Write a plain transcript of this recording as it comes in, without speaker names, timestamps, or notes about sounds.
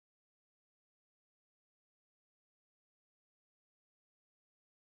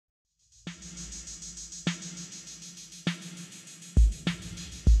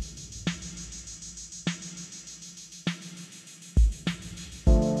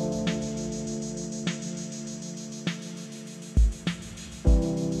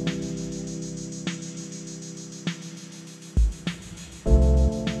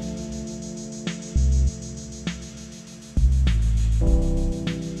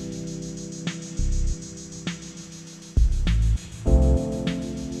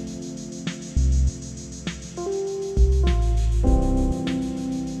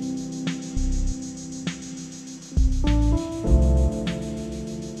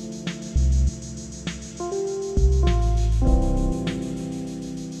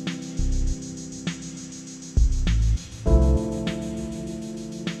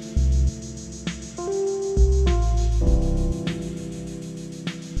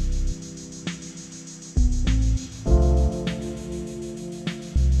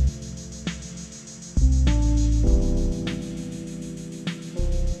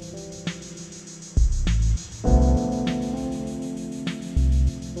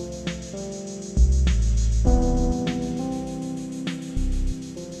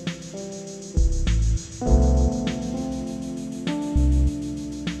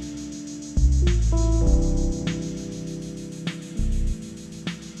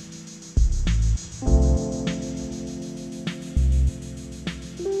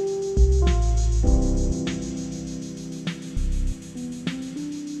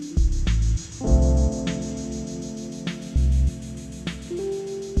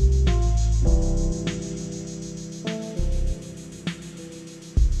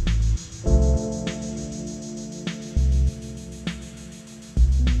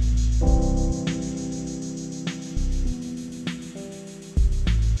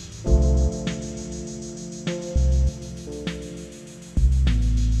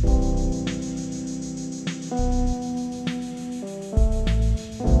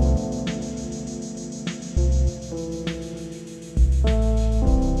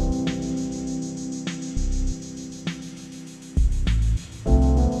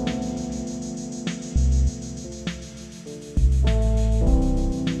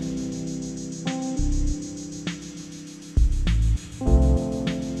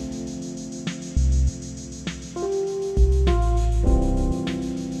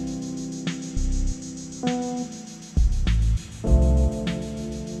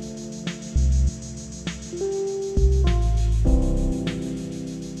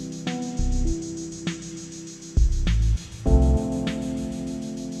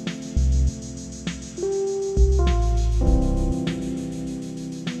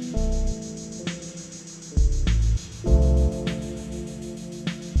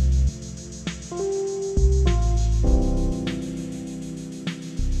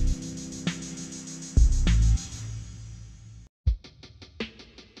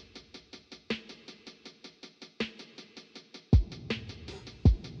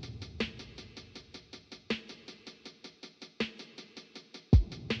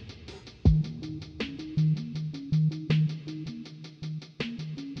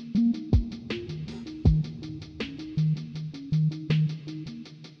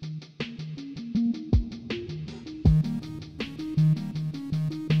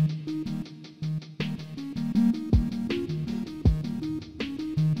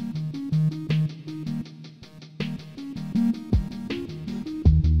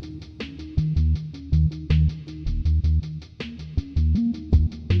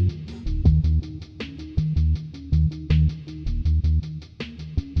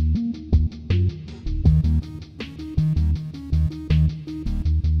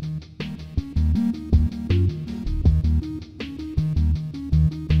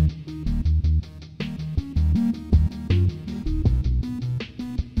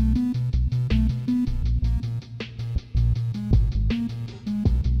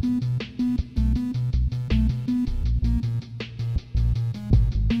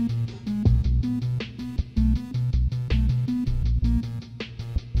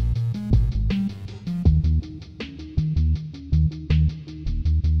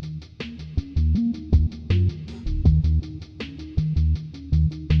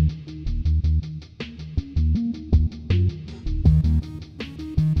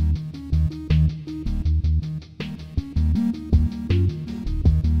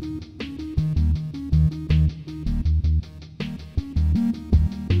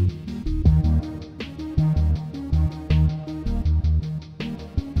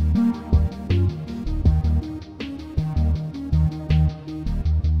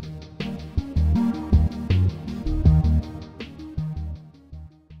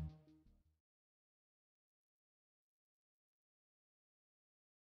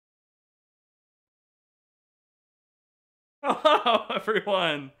Hello,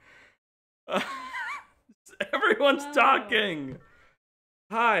 everyone. Uh, everyone's talking.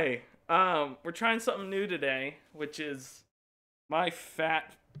 Hi. We're trying something new today, which is my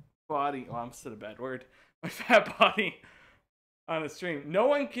fat body. Oh, I said a bad word. My fat body on a stream. No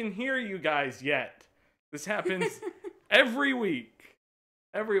one can hear you guys yet. This happens every week.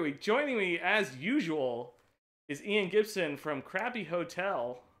 Every week. Joining me, as usual, is Ian Gibson from Crappy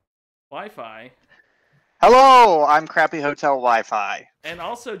Hotel Wi-Fi. Hello, I'm Crappy Hotel Wi-Fi. And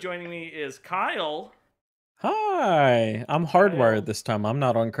also joining me is Kyle. Hi, I'm hardwired this time. I'm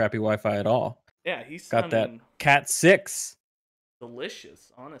not on crappy Wi-Fi at all. Yeah, he's got that sounding Cat 6.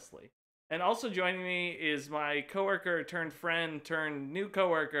 delicious, honestly. And also joining me is my coworker turned friend turned new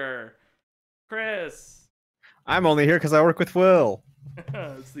coworker, Chris. I'm only here because I work with Will.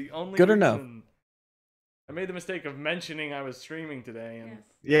 It's the only Good reason. enough. I made the mistake of mentioning I was streaming today, and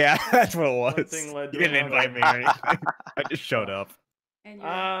Yeah, that's what it was. one thing led to You didn't another. invite me or anything. I just showed up. And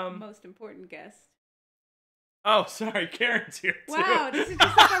your most important guest. Oh, sorry, Karen's here too. Wow, this is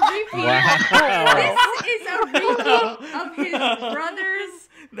just like a repeat. Wow. This is a repeat of his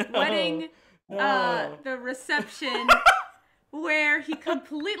brother's wedding, the reception, where he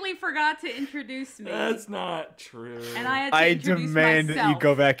completely forgot to introduce me. That's not true. And I had to I introduce demand that you myself.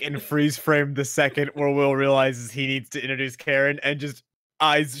 go back and freeze frame the second where Will realizes he needs to introduce Karen and just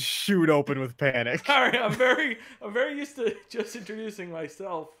eyes shoot open with panic. Sorry, I'm very used to just introducing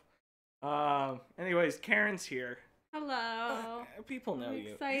myself. Anyways, Karen's here. Hello. People know I'm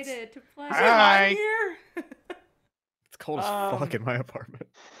you. excited to play. Is it hot here? It's cold as fuck in my apartment.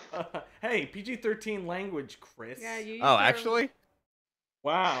 Hey, PG-13 language, Chris. Yeah, you Oh, actually?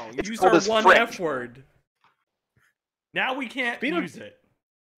 Wow, It's use cold our as one frick. F word. Now we can't use it.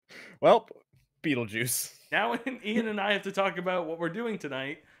 Well, Beetlejuice. Now Ian and I have to talk about what we're doing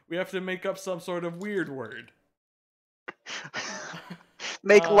tonight. We have to make up some sort of weird word.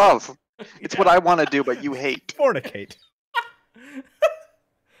 Make love. It's what I want to do, but you hate. Fornicate.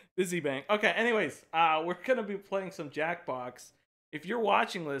 Busy bang. Okay, anyways, we're gonna be playing some Jackbox. If you're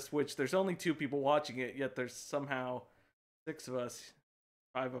watching this, which there's only 2 people watching it, yet there's somehow 6 of us,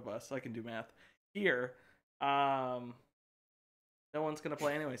 5 of us, I can do math, here, no one's gonna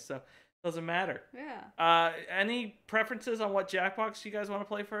play anyway, so it doesn't matter. Yeah. Any preferences on what Jackbox you guys want to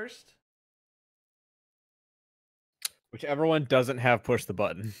play first? Whichever one doesn't have push the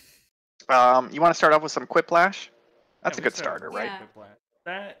button. You want to start off with some Quiplash? That's Yeah, a we good start starter, with right?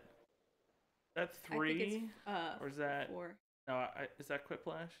 Yeah. That's I think 3, it's, or is that 4. no? Is that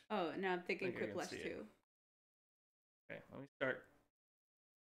Quiplash? Oh, no, I'm thinking I think I can Quiplash see it. too. Okay, let me start.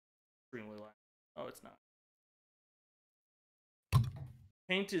 Extremely loud. Oh, it's not.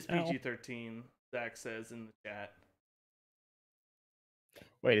 Paint is Ow. PG-13. Zach says in the chat.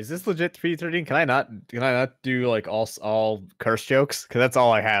 Wait, is this legit PG-13? Can I not do like all curse jokes? Because that's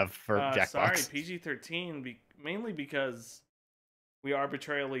all I have for Jackbox. Sorry, PG-13. Mainly because we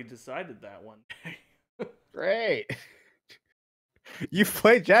arbitrarily decided that one day. Great. You've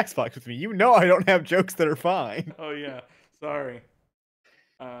played Jackbox with me. You know I don't have jokes that are fine. Oh yeah, sorry.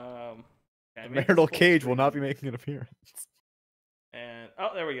 Okay, I made this Marital full Cage will screen. not be making an appearance. And oh,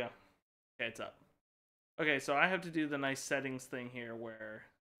 there we go. Okay, it's up. Okay, so I have to do the nice settings thing here where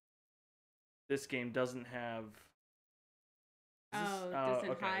this game doesn't have. Oh, it doesn't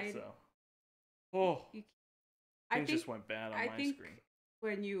okay, hide. So. Oh, I things think just went bad on I my think screen.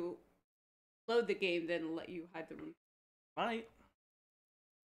 when you load the game, then it'll let you hide the room. Might.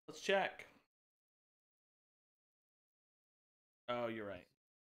 Let's check. Oh, you're right.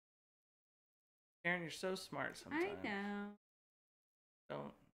 Karen, you're so smart sometimes. I know.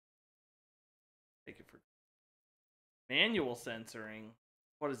 Don't take it for manual censoring.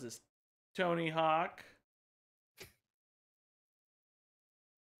 What is this? Tony Hawk?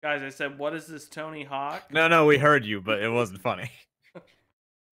 Guys, I said, what is this, Tony Hawk? No, we heard you, but it wasn't funny.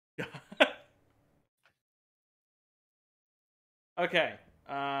 Okay.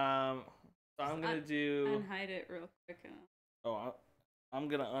 So I'm gonna do. Unhide it real quick. Oh, I'm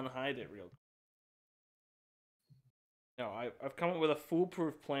gonna unhide it real quick. No, I've come up with a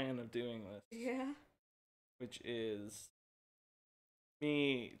foolproof plan of doing this. Yeah. Which is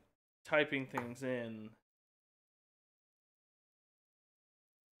me typing things in.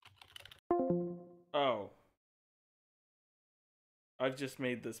 Oh. I've just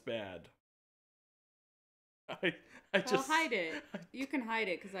made this bad. I just. Well, hide it. You can hide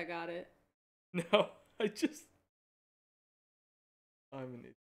it because I got it. No, I'm an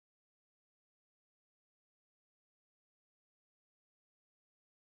idiot.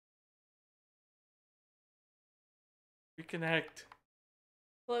 Reconnect.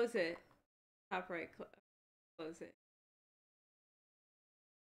 Close it. Top right. Close it.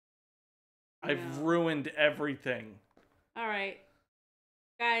 I've ruined everything. All right.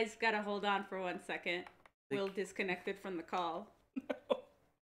 Guys, gotta hold on for 1 second. Will disconnected from the call. No.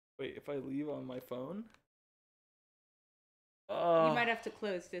 Wait, if I leave on my phone? You might have to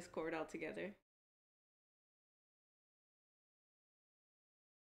close Discord altogether.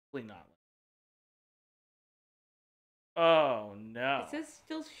 Probably not. Oh, no. It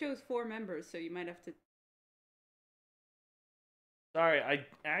still shows 4 members, so you might have to... Sorry, I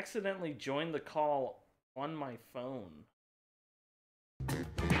accidentally joined the call on my phone. Like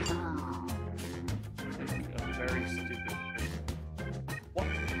a very stupid person. What?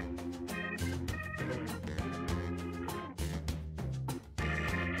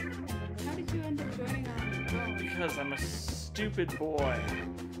 How did you end up joining on your phone? Because I'm a stupid boy.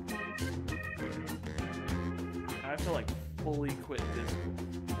 I have to like fully quit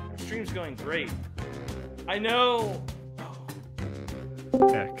Discord. Stream's going great. I know.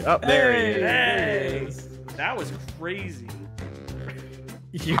 Oh, there he is. Hey! That was crazy.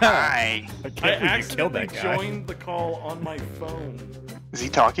 Yeah. Hi. I You killed accidentally that guy. joined the call on my phone. Is he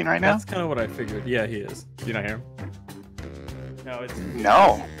talking right now? That's kind of what I figured. Yeah, he is. Do you not hear him? No, it's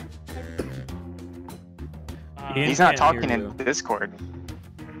No. Ian He's not can't hear talking in you. Discord.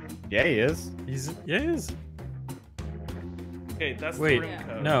 Yeah, he is. He is. okay. That's Wait, the room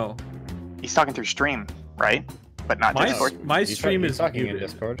code. no. He's talking through stream, right? But not My Discord. my stream he's is talking in muted,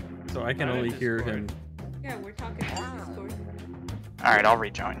 Discord. so I can Not in only hear Discord. him. Yeah, we're talking on Discord. All right, I'll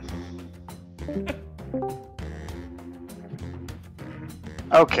rejoin.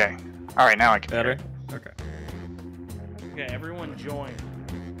 Okay. All right, now I can. Better. Okay. Okay, everyone join.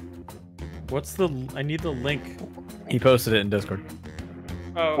 What's the? I need the link. He posted it in Discord.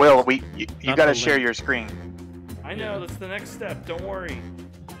 Oh, Will, you Not gotta the share link. your screen. I know that's the next step. Don't worry.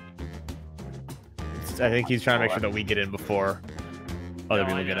 I think he's trying to make sure that we get in before other No,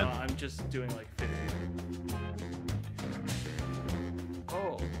 people I get in. know, I'm just doing like 50.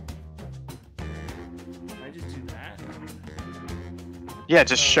 Oh. Can I just do that? Yeah,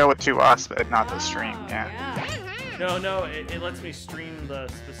 just show it to us, but not the stream. Oh, Yeah. No, it lets me stream the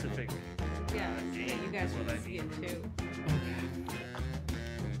specific. Yeah, you guys That's what will I see mean. it too.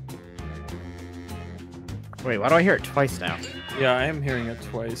 Wait, why do I hear it twice now? Yeah, I am hearing it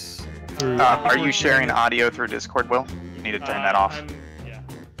twice. Through. Are you sharing audio through Discord, Will? You need to turn that off. Yeah.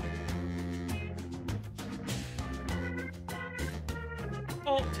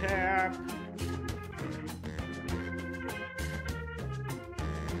 Alt tab.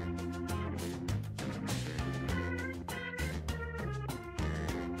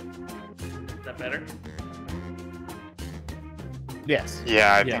 Is that better? Yes.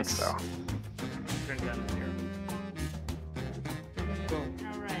 Yeah, I think Yes. so. Turn it down to 0. Boom.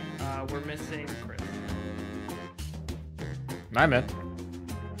 Alright. We're missing Chris. I'm in.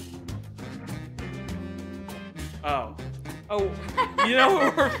 Oh. Oh, you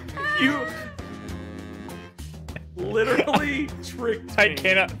know, you literally tricked me. I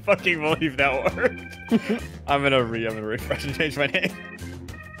cannot fucking believe that worked. I'm gonna refresh and change my name.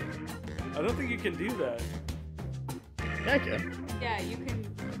 I don't think you can do that. Yeah, I can. Yeah, you can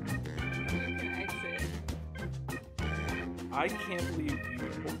exit. I can't believe you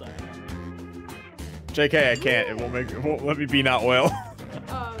pulled that. JK, I can't. It won't let me be not Will.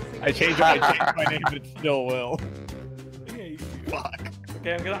 Oh, I changed my name, but it's still Will. Okay, Fuck.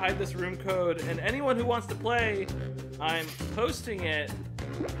 I'm gonna hide this room code, and anyone who wants to play, I'm posting it.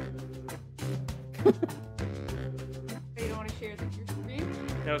 You don't want to share your screen?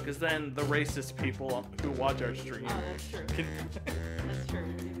 No, because then the racist people who watch our stream Oh, that's true. can... That's true.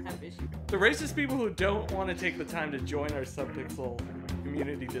 We have issues. The racist people who don't want to take the time to join our Subpixel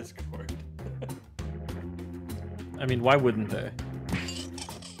community Discord. I mean, why wouldn't they?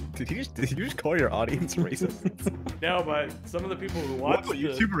 Did you just call your audience racist? No, but some of the people who watched Whoa, the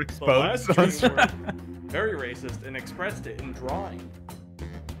YouTuber last exposed. stream were very racist and expressed it in drawing.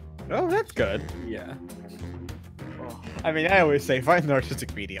 Oh, that's good. Yeah. Oh. I mean, I always say find the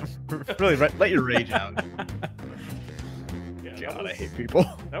artistic medium. Really, let your rage out. Yeah, God, I hate people.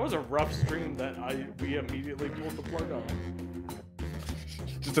 That was a rough stream that we immediately pulled the plug on.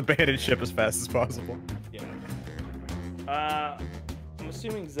 Just abandon ship as fast as possible. Yeah. I'm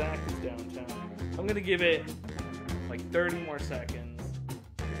assuming Zach is downtown. I'm gonna give it like 30 more seconds.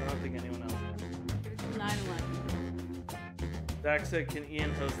 I don't think anyone else. It's 9/11. Zach said, "Can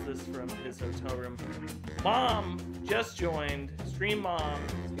Ian host this from his hotel room?" Mom just joined. Stream Mom.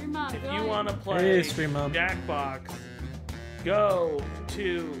 Stream Mom, If go you in. want to play Hey, Stream Mom. Jackbox, go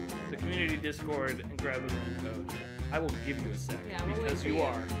to the community Discord and grab the room code. I will give you a second Yeah, we'll wait because for you you.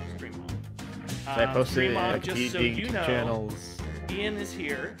 are Stream Mom. I posted Stream it Mom, in just so competing you know, channels. Ian is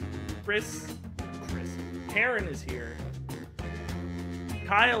here. Karen is here.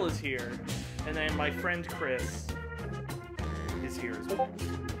 Kyle is here. And then my friend Chris is here as well.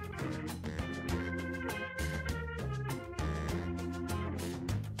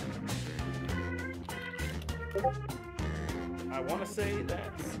 I want to say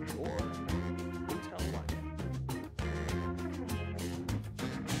that's your hotel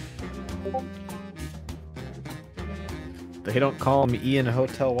Wi-Fi. They don't call him Ian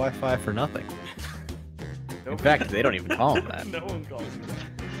Hotel Wi-Fi for nothing. In fact, they don't even call him that. No one calls him that.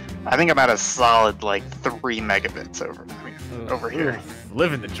 I think I'm at a solid like 3 megabits over here.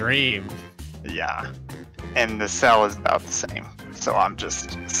 Living the dream. Yeah. And the cell is about the same. So I'm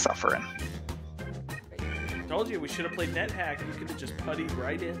just suffering. Told you we should have played NetHack. You could have just puttied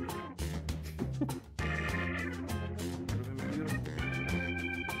right in.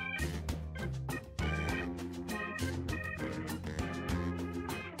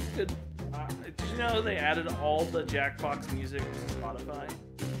 Good. Did you know they added all the Jackbox music to Spotify?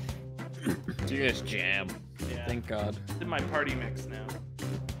 Just jam. Yeah. Thank God. Did my party mix now.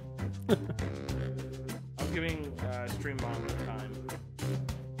 I'm giving Stream Bomb time.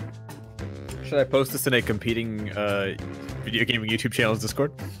 Should I post this in a competing video gaming YouTube channel's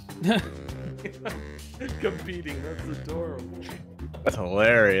Discord? Competing, that's adorable. That's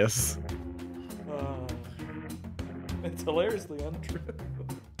hilarious. It's hilariously untrue.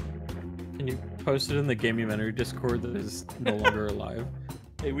 Can you post it in the Gaming Discord that is no longer alive?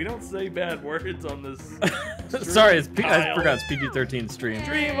 Hey, we don't say bad words on this. Sorry, I forgot it's PG-13 stream.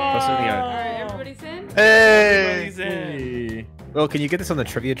 Stream Alright, everybody's in? Hey! Everybody's in. Well, can you get this on the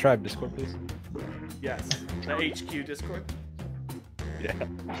Trivia Tribe Discord, please? Yes, the HQ Discord. Yeah.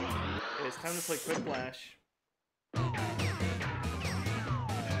 It's time to play Quiplash.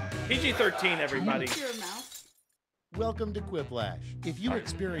 PG-13, everybody. Use your mouse. Welcome to Quiplash. If you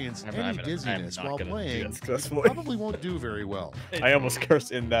experience I'm any not dizziness gonna while do that playing, you successfully. probably won't do very well. I almost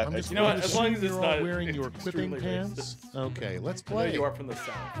cursed in that. I'm just You know going what, to as long assume as it's you're all not wearing your quipping extremely pants. racist. Okay, let's I know play. you are from the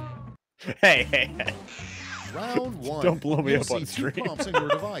South. Hey. Round 1. Don't blow me You'll up on see 2 stream. prompts on your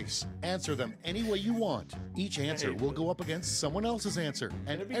device. Answer them any way you want. Each answer will go up against someone else's answer,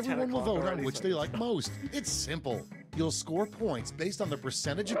 and It'll be 10 everyone will o'clock vote on already, which so they it's like most. It's simple. You'll score points based on the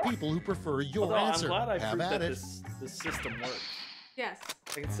percentage of people who prefer your Although answer. I'm glad I Have proved at that it. this system works. Yes.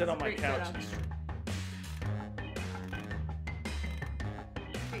 I can sit on my Great couch. setup.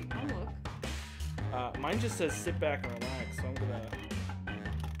 Wait, don't look. Mine just says sit back and relax, so I'm gonna...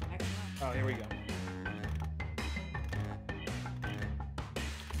 Excellent. Oh, here we go.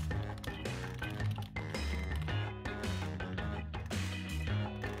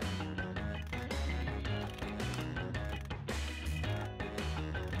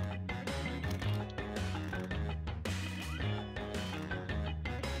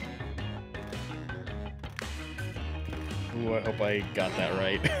 Ooh, I hope I got that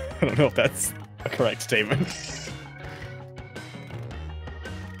right. I don't know if that's a correct statement.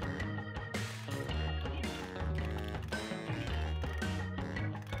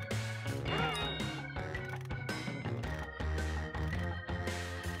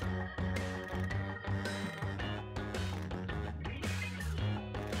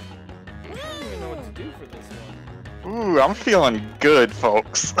 I don't even know what to do for this one. Ooh, I'm feeling good,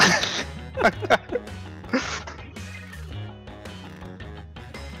 folks.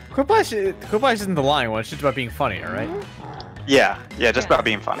 Quiplash isn't the lying one, it's just about being funny, alright? yeah, just about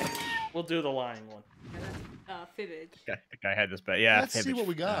being funny. We'll do the lying one. Fibbage. The guy had this bet. Yeah, Let's see Fibbage. what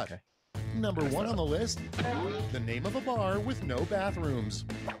we got. Okay. Number 1 on the list, the name of a bar with no bathrooms.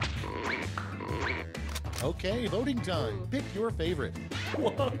 Okay, voting time. Pick your favorite.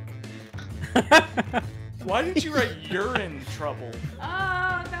 What? Why did you write urine trouble?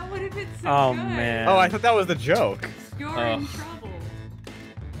 Oh, that would have been so Oh, good. man. Oh, I thought that was the joke. You're in trouble.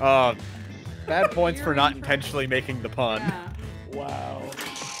 Bad points You're for in not trouble. intentionally making the pun. Yeah. Wow.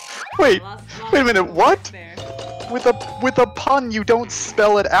 Wait, Lost wait a minute, what? there. With a pun, you don't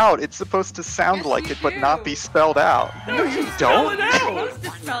spell it out. It's supposed to sound Yes, like you it, but not do. be spelled out. No, you spell don't. it You're out. supposed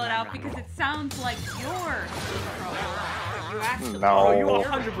to spell it out because it sounds like you're in trouble. You actually No. Oh, you Oh.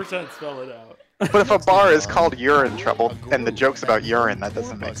 100% spell it out. But if a bar is called Urine Trouble and the joke's about urine, that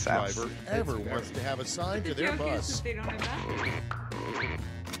doesn't make Bus sense. driver ever wants to have a sign The to their joke is bus. that they don't have bathrooms.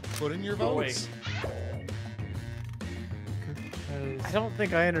 Put in your Oh, wait. votes. I don't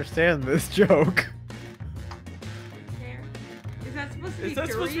think I understand this joke. There. Is that supposed to be Is that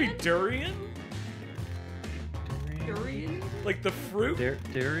supposed to be durian? durian? Durian? Like the fruit?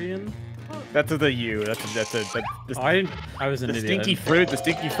 Darian? That's the U. That's the I was an the idiot. stinky fruit. The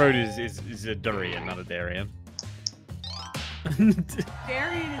stinky fruit is a durian, not a darian.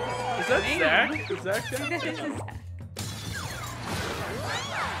 Darian is Is that Man. Zach? Is Zach That down? is Zach.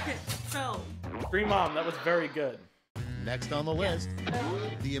 So, Dream on, that was very good. Next on the list,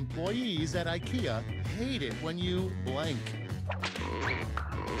 the employees at IKEA hate it when you blank.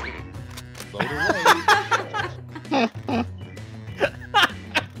 Vote away.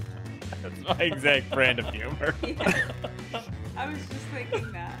 That's my exact brand of humor. yeah. I was just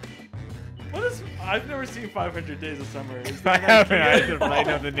thinking that. What is? I've never seen 500 Days of Summer. Is I that haven't IKEA? either, but I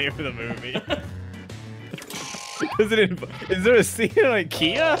know the name of the movie. Is there a scene in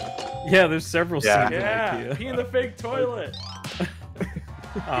IKEA? Yeah, there's several Yeah. scenes Yeah, in pee IKEA. in the fake toilet.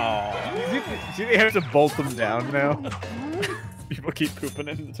 Oh. Do they have to bolt them down now? People keep pooping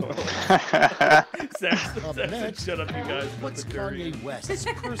in the toilet. Zach Up said, next, shut up, you guys. what's That's a jury. Kanye West's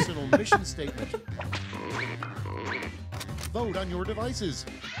personal mission statement? Vote on your devices.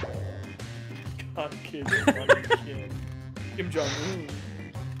 God, kid, funny kid. Kim Jong Un.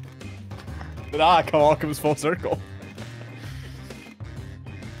 But it all comes full circle.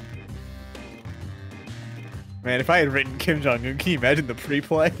 Man, if I had written Kim Jong Un, can you imagine the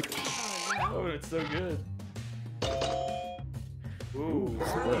pre-play? Oh, it's so good. Ooh,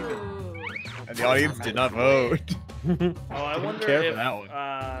 Ooh. And the audience did not vote. oh, I wonder care for if. that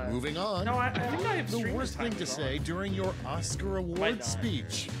one. Moving on. No, I think I have The streamer worst thing time to as well. say during your Oscar award not.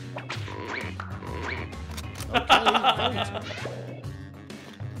 speech. Okay,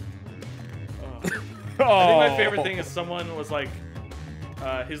 vote. I think my favorite thing is someone was like,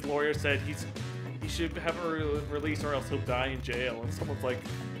 his lawyer said he should have a release or else he'll die in jail, and someone's like,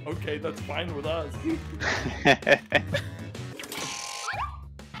 okay, that's fine with us.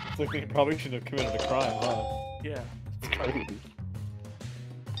 It's like they probably shouldn't have committed a crime, huh? Yeah, It's crazy.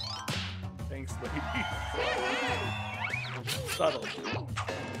 thanks, lady. Subtle.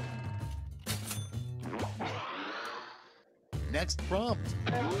 Next prompt.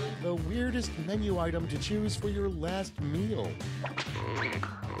 The weirdest menu item to choose for your last meal.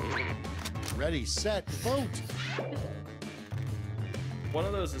 Ready, set, vote. One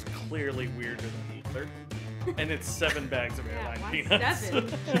of those is clearly weirder than the other, and it's 7 bags of Yeah, airline why peanuts.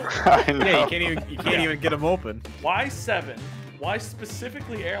 7? I know. Yeah, you can't even get them open. Why 7? Why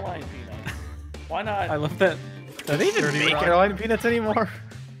specifically airline peanuts? Why not? I love that. Do they even Dirty make Rock. airline peanuts anymore?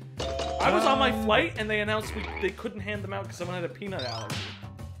 I was on my flight and they announced they couldn't hand them out because someone had a peanut allergy.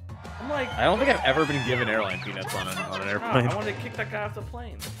 I'm like, I don't think I've ever been given airline peanuts on an "Ah, airplane. I wanted to kick that guy off the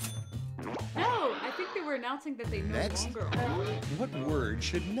plane. No, I think they were announcing that they no Next. longer are. What word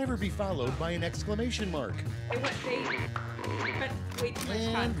should never be followed by an exclamation mark? They spent way too much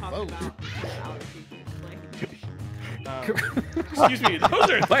time And talking vote. about allergies. Excuse me, those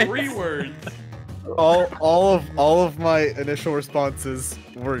are 3 words. all of my initial responses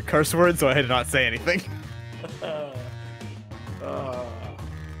were curse words, so I had to not say anything.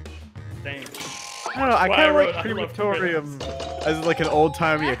 Dang. I don't know. I Why kind I of wrote, like "I love crematorium as like an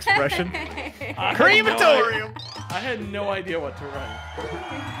old-timey expression. I had Crematorium. I had no idea what to write.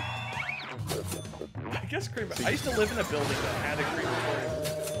 I guess I used to live in a building that had a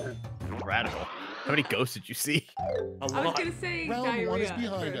crematorium. Radical. How many ghosts did you see? A I was lot. gonna say Round diarrhea. one is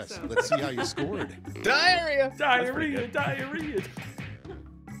behind first, us. so. Let's see how you scored. Diarrhea. Diarrhea, diarrhea.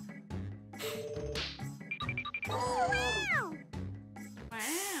 Wow.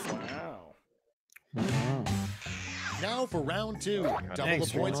 Wow. Now for round 2. Double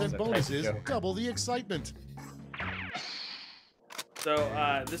thanks, the points Ron. and bonuses, Thank you. double the excitement. So,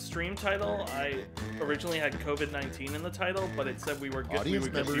 this stream title, I originally had COVID-19 in the title, but it said we were good. Audience we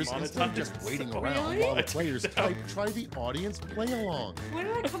would get members, instead of demonetized. just waiting So- around Really? while the I took players it out. type, try the audience play along. What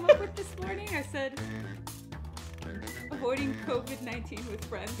did I come up with this morning? I said avoiding COVID-19 with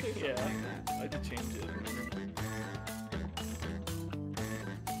friends or something Yeah, like that. I had to change it.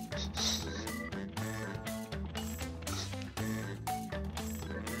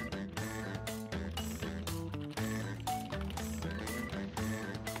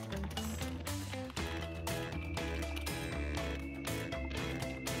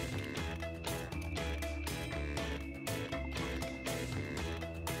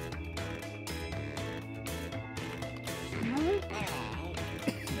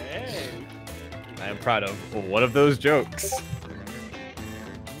 Hey. I am proud of one of those jokes.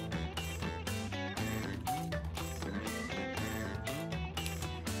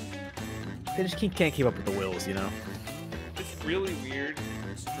 They just can't keep up with the wills, you know? It's really weird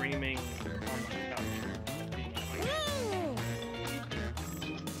streaming on my couch. Being at my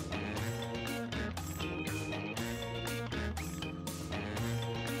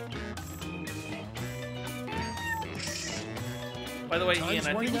By the way, Ian, Time's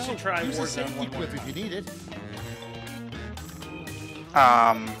I think running we should out. try Use a Warzone safety one more quip if you time. need it.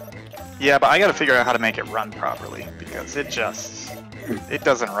 Yeah, but I gotta figure out how to make it run properly because it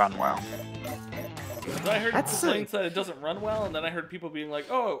doesn't run well. I heard complaints that it doesn't run well, and then I heard people being like,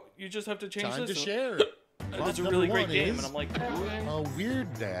 "Oh, you just have to change Time this." to share. It's a really great game, and I'm like, okay. A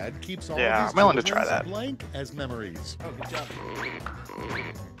weird dad keeps all Yeah, of his I'm willing to try children's that. blank as memories. Oh, good job.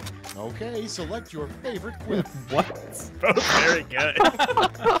 Okay, select your favorite quip. What? Both very good.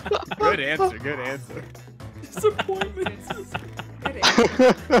 Good answer. Good answer. Disappointment.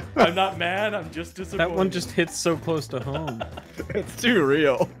 I'm not mad. I'm just disappointed. That one just hits so close to home. It's too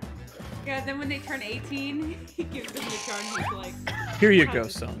real. Yeah, then when they turn 18, he gives them the card and he's like, Here you "How go,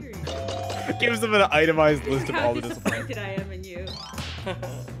 dis- son. here you go. Gives them an itemized list of How all the disappointments. disappointed I am in you."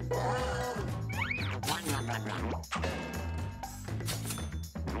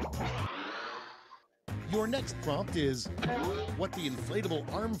 Your next prompt is what the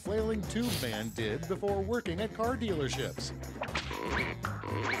inflatable arm flailing tube man did before working at car dealerships.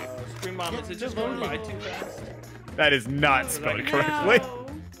 Scream Mom, is it just going by too fast? That is not spelled correctly. No.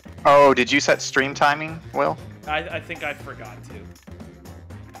 Oh, did you set stream timing, Will? I think I forgot to.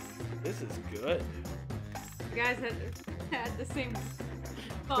 This is good. You guys had the same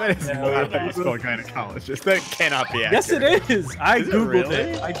thought. That is not how you spell gynecologist. That cannot be accurate. Yes, it is. I Is it googled really?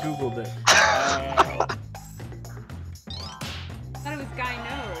 it. I googled it. I thought it was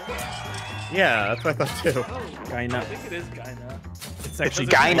gyno. Yeah, that's what I thought too. Oh, I Gyna. think it is Gyna. It's actually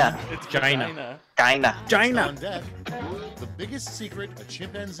Gyna. It's Gyna. Gyna. Gyna. On deck, the biggest secret a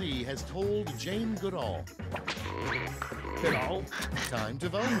chimpanzee has told Jane Goodall. Good all. Time to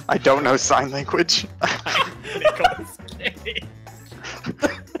vote. I don't know sign language. Nicholas Cage.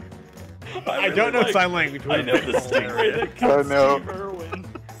 I don't know sign language. I know the stingray that Oh, kills no. Steve Irwin.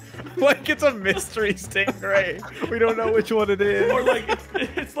 Like it's a mystery stingray. We don't know which one it is. Or like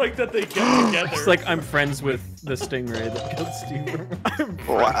it's like that they get together. It's like I'm friends with the stingray that killed Steve.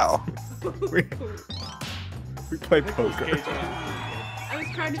 Wow. We play Nicolas poker. Cage. I was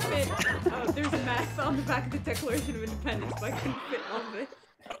trying to fit. There's a map on the back of the Declaration of Independence, but I couldn't fit all of it.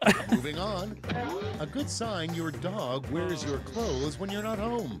 Moving on. A good sign your dog wears your clothes when you're not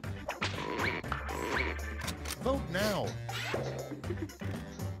home. Vote now.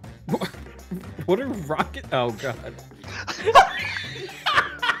 What a rocket! Oh god.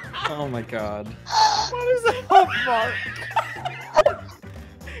 Oh my god. What is a hump mark?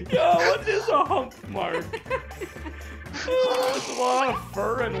 Yo, what is a hump mark? There's a lot of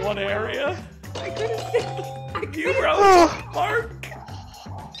fur in one area. I couldn't fit. You wrote hump mark?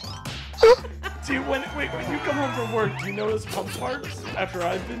 Do you, when you come home from work, do you notice hump marks after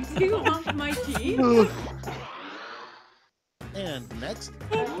I've been? You hump my jeans? And next,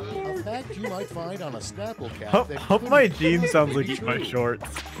 a fact you might find on a Snapple cap that Hump couldn't my jeans sounds like be eat my true. shorts.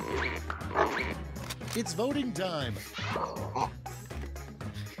 It's voting time.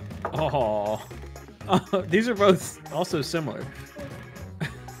 Oh. These are both also similar.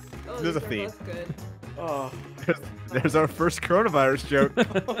 Oh, There's a these are theme. both good. Oh, There's our first coronavirus joke.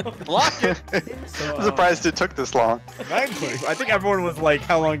 Block it. I'm surprised it took this long. Exactly. I think everyone was like,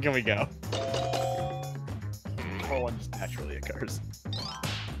 how long can we go? Or one just naturally occurs.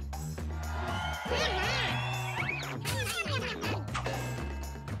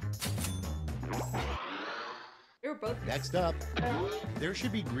 They were both good. Next up, there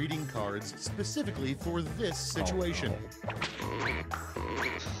should be greeting cards specifically for this situation.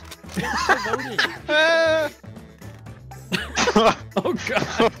 It's for voting. Oh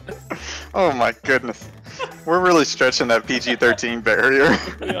god. Oh my goodness. We're really stretching that PG-13 barrier.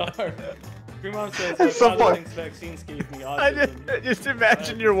 we are. Your mom says At my some father point- thinks vaccines gave me I autism. just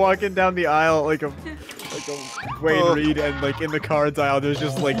imagine you're walking down the aisle like a Wayne Oh. Reed, and like in the cards aisle, there's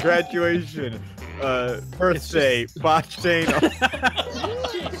just like graduation, birthday, botch chain.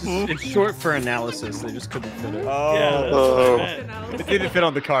 It's short for analysis. They just couldn't fit it. Oh, Yeah, that's Oh. what I meant. it didn't fit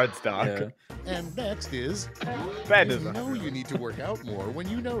on the card stock. Yeah. And next is, That you doesn't. know you need to work out more when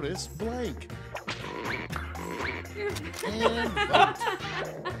you notice blank. And vote.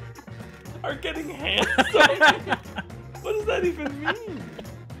 Are getting handsome. What does that even mean?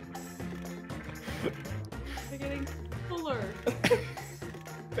 They're getting fuller.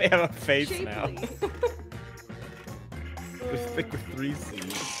 They have a face now. Shapely. They're thick with 3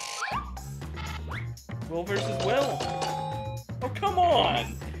 C's. Will versus Will. Oh, come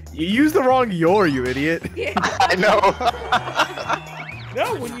on. You used the wrong "your," you idiot. Yeah. I know.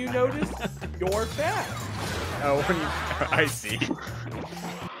 No, when you notice you're fat. Oh, when you, I see. When you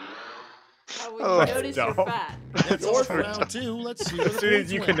Oh, that's notice you're dumb. fat. That's all for round 2. Let's see. where As the soon as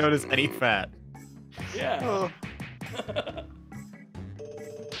points you went. can notice any fat. Yeah. Oh.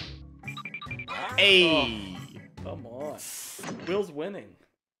 Hey. Come on. Will's winning.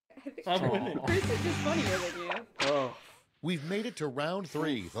 I think I'm winning. Chris is just funnier than you. Oh, We've made it to round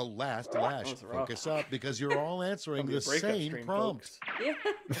 3, the last lash. was rough. Focus up because you're all answering Gonna be the a breakup same stream, prompt. Yeah.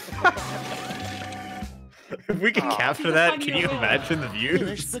 If we can capture that, can you imagine the Finish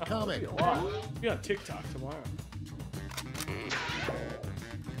views? the comic. be on TikTok tomorrow.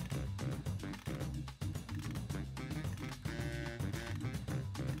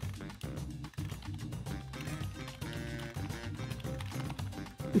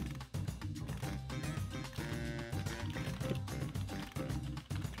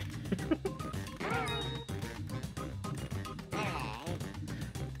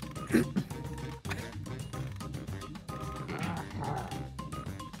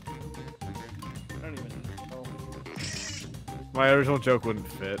 I don't even know. My original joke wouldn't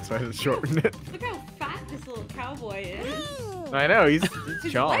fit, so I had to shorten it. Look how fat this little cowboy is. I know, he's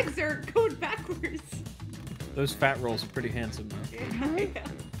His John. legs are going backwards. Those fat rolls are pretty handsome though. Yeah.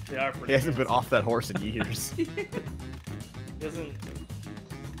 They are pretty. He hasn't been handsome. off that horse in years. He hasn't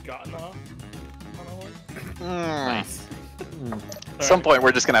gotten off on a horse. Nice. At some point,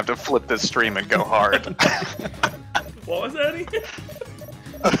 we're just gonna have to flip this stream and go hard. What was that again?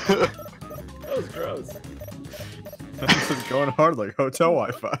 That was gross. This is going hard like hotel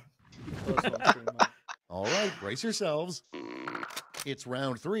Wi-Fi. All right, brace yourselves. It's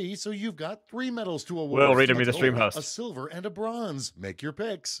round 3, so you've got 3 medals to award. Will, read to me A the stream gold, host. A silver and a bronze. Make your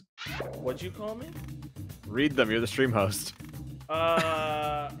picks. What'd you call me? Read them, you're the stream host.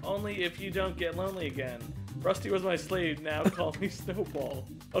 Only if you don't get lonely again. Rusty was my slave, now call me Snowball.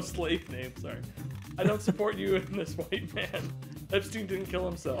 Oh, slave name, sorry. I don't support you in this white man. Epstein didn't kill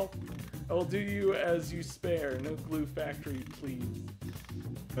himself. I will do you as you spare. No glue factory, please.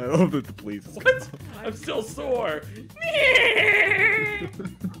 I love that the police. What? I'm still sore.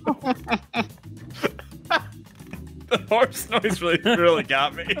 The horse noise really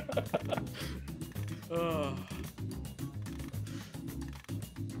got me. I'm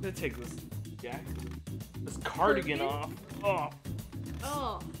gonna take this cardigan off. Oh,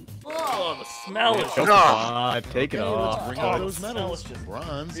 Oh. the smell is Oh. God, take it Okay, off. let's bring Oh, out the those smell medals. is just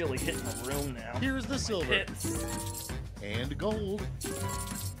Bronze really hitting the room now. Here's the silver Hits. and gold.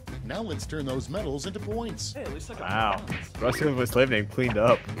 Now let's turn those medals into points. Hey, at least I got Wow. bronze. Rusty with my slave name cleaned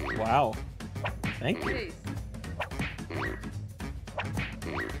up. Wow. Thank you. Jeez.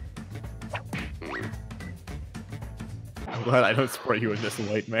 I'm glad I don't support you in this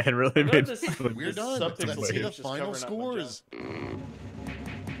white man. Really I love made this- We're this done. Subpixel Let's see the is just final covering up my scores. job.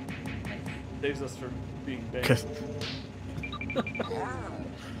 Saves us from being banned. 'Cause-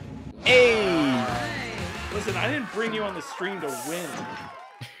 Hey! Listen, I didn't bring you on the stream to win.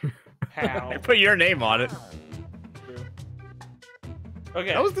 How? I put your name on it. True.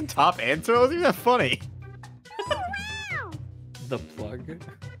 Okay. That was the top answer. That wasn't even that funny. The plug.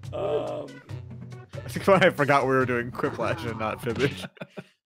 I think I forgot we were doing Quiplash and not Fibbage.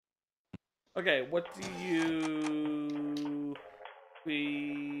 Okay, what do you...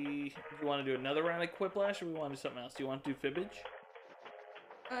 You want to do another round of Quiplash, or we want to do something else? Do you want to do Fibbage?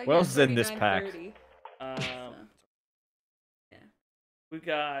 What else is in this pack? 39:30. Yeah. We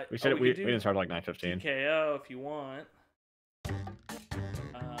got... We said oh, we could do didn't start like 9:15. KO if you want.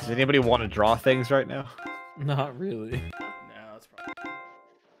 Does anybody want to draw things right now? Not really. No, that's probably...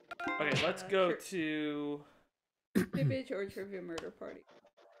 Okay, let's go Sure. to... Fibbage or Trivia Murder Party.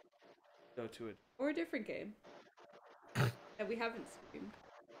 Go to it. Or a different game. That we haven't streamed.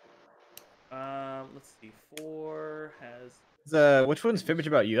 Let's see. 4 has... Which one's Fibbage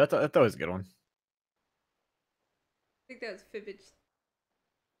about you? That was a good one. I think that was Fibbage.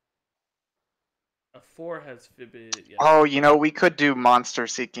 4 has Fibbage. Yeah. Oh, you know, we could do Monster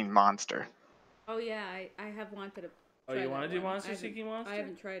Seeking Monster. Oh yeah, I have wanted to. Oh, try you that want to do one. Monster I haven't- Seeking Monster? I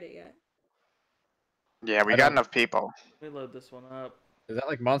haven't tried it yet. Yeah, we I got don't- enough people. Let me load this one up. Is that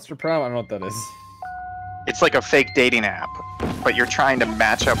like Monster Prom? I don't know what that is. It's like a fake dating app, but you're trying to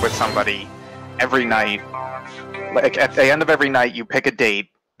match up with somebody every night. Like at the end of every night, you pick a date.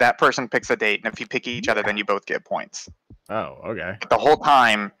 That person picks a date, and if you pick each other, then you both get points. Oh, okay. But the whole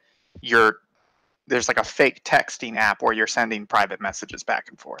time, there's like a fake texting app where you're sending private messages back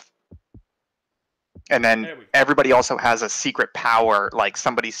and forth. And then There we go. everybody also has a secret power. Like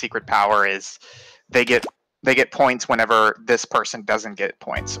somebody's secret power is they get points whenever this person doesn't get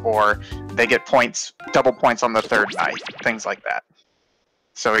points, or they get points, double points on the third night, things like that.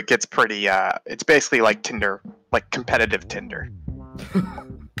 So it gets pretty. It's basically like Tinder, like competitive Tinder.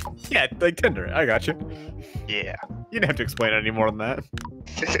 Yeah, like Tinder. I got you. Yeah. You didn't have to explain it any more than that.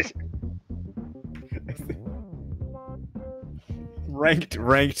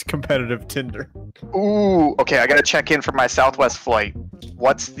 Ranked competitive Tinder. Ooh. Okay, I gotta check in for my Southwest flight.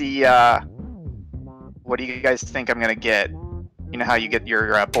 what's the what do you guys think I'm gonna get? You know how you get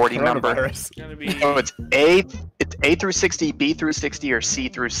your boarding number? It's gonna be So it's A through 60, B through 60, or C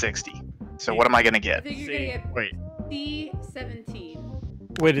through 60. So what am I gonna I get? think you're gonna get Wait.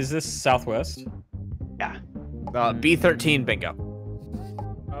 C17. Wait, is this Southwest? B13 bingo.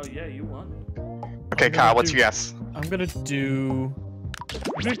 Oh yeah, you won. Okay, I'm gonna Kyle, what's do- your guess? I'm gonna do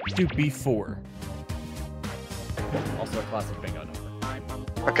B4. Also a classic bingo number.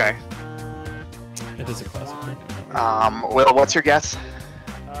 Okay. It is a classic. bingo. Will, what's your guess?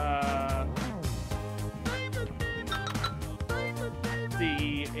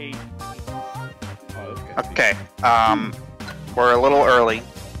 C8. Oh, that's good. Okay. We're a little early.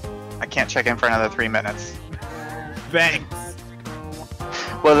 I can't check in for another 3 minutes. Thanks.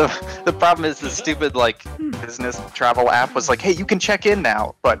 Well, the problem is the stupid like business travel app was like, hey, you can check in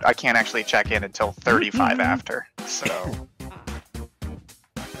now, but I can't actually check in until 35 after. So I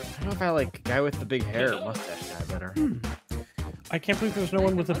don't know if I like guy with the big hair or mustache guy better. I can't believe there's no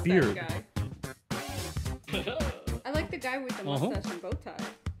one with a Mustache beard. guy. I like the guy with the mustache and bow tie.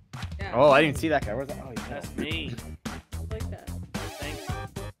 Yeah. Oh, I didn't see that guy. Where's that? Oh, yeah. That's me. I like that. Thanks.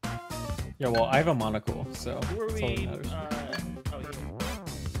 Yeah, well, I have a monocle, so Who are that's all that we? matters. Oh yeah.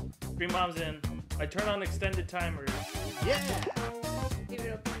 Green Mom's in. I turn on extended timers. Give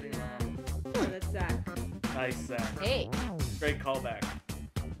it up. Oh, that's Zach. Nice, Zach. Hey. Great callback.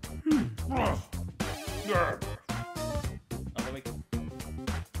 Oh, let me.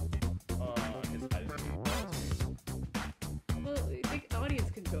 I guess I didn't. Well, I think the audience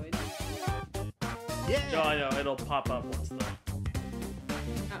can join. No, I know it'll pop up once the.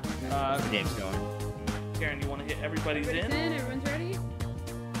 Oh, The game's going. Karen, you want to hit everybody's everybody's in? in. Everyone's ready.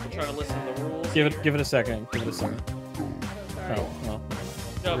 We'll try to listen to the rules. Give it a second. Give it a second. Oh, sorry. Oh, well.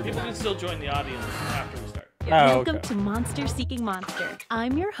 No, people can still join the audience after we start. Oh, Welcome okay. to Monster Seeking Monster.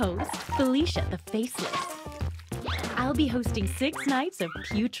 I'm your host, Felicia the Faceless. I'll be hosting 6 nights of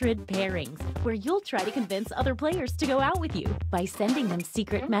putrid pairings, where you'll try to convince other players to go out with you by sending them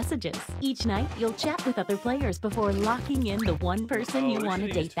secret messages. Each night, you'll chat with other players before locking in the one person you we want to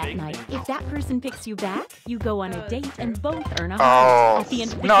should've date used that fake night. names. If that person picks you back, you go on a date and both earn a Oh. heart. At the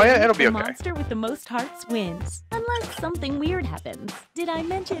end of the No, game, it'll be the okay. monster with the most hearts wins. Unless something weird happens. Did I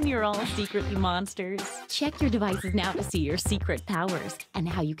mention you're all secretly monsters? Check your devices now to see your secret powers and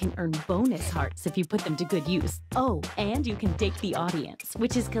how you can earn bonus hearts if you put them to good use. Oh, and you can date the audience,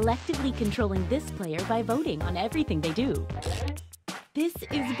 which is collectively controlling this player by voting on everything they do. This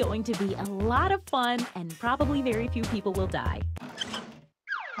is going to be a lot of fun, and probably very few people will die.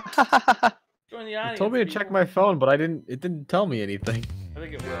 Join the It audience. told me to check my phone, but it didn't tell me anything. I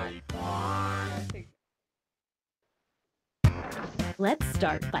think it will. Let's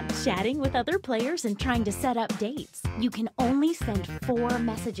start by chatting with other players and trying to set up dates. You can only send 4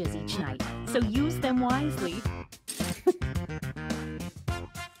 messages each night, so use them wisely.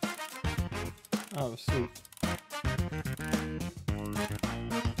 Oh, sweet.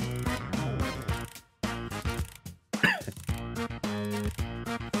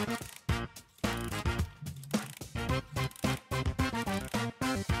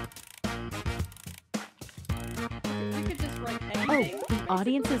 We could just write Oh, anything. the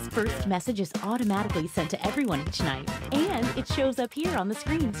audience's first message is automatically sent to everyone each night. And it shows up here on the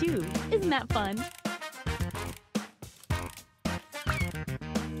screen, too. Isn't that fun?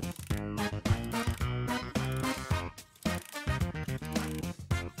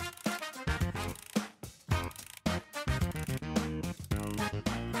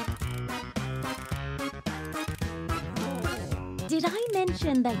 Did I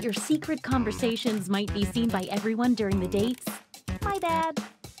mention that your secret conversations might be seen by everyone during the dates? My bad.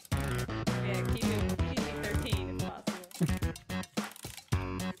 Yeah, keep it PG-13 if possible.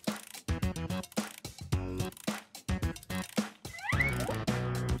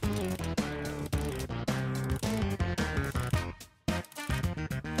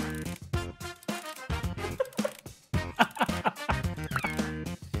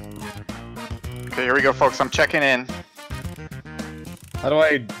 Okay, here we go, folks. I'm checking in. How do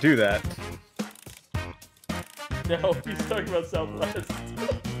I do that? No, he's talking about Southwest.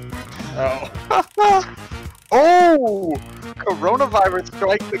 Oh. Oh, coronavirus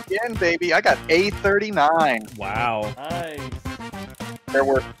strikes again, baby. I got A39. Wow. Nice. There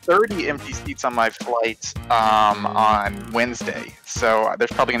were 30 empty seats on my flight on Wednesday, so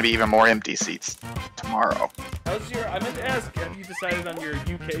there's probably going to be even more empty seats tomorrow. How's your? I meant to ask. Have you decided on your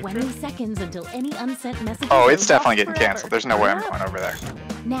UK 20 trip? seconds until any unsent messages Oh, are it's definitely lost getting forever. canceled. There's no way I'm Hurry going up. over there.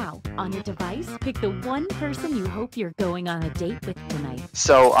 Now, on your device, pick the one person you hope you're going on a date with tonight.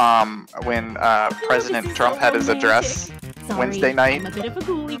 So, when President this is Trump so had his address, romantic. Sorry, Wednesday night, I'm a bit of a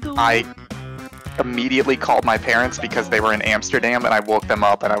ghoulie. I immediately called my parents because they were in Amsterdam, and I woke them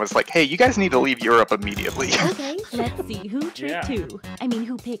up and I was like, hey, you guys need to leave Europe immediately. Okay, let's see who tricked who. I mean,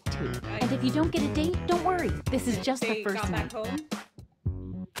 who picked who. And if you don't get a date, don't worry. This is just the first night. Home?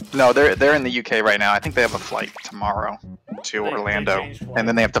 No, they're in the UK right now. I think they have a flight tomorrow to Orlando, and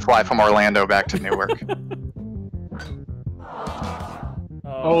then they have to fly from Orlando back to Newark.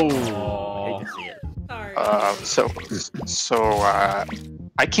 Oh, I hate to see it. So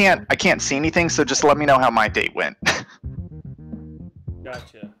I can't see anything, so just let me know how my date went.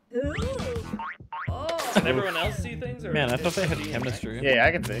 Gotcha. Ooh. Oh. Can everyone else see things? Or Man, I thought they had just me? chemistry. Yeah,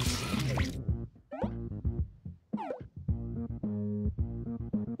 I can see.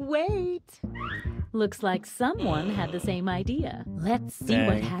 Wait. Looks like someone had the same idea. Let's see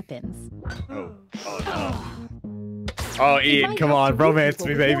what Dang. happens. Oh, It Ian, might come help on, to read romance people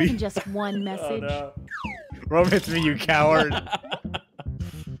me, with more baby. than just one Oh message. no. Romance me, you coward.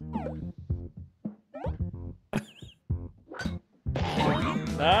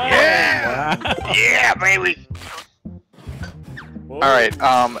 Yeah! Yeah, baby. Whoa. All right.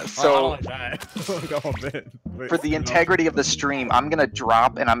 So So for the integrity of the stream, I'm gonna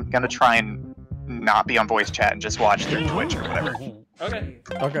drop and I'm gonna try and not be on voice chat and just watch through Twitch or whatever. Okay.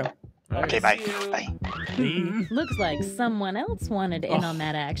 Okay. Okay, bye. See you. Bye. Looks like someone else wanted in on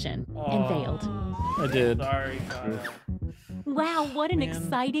that action and failed. I did. Sorry, Kyle. Wow, what an Man.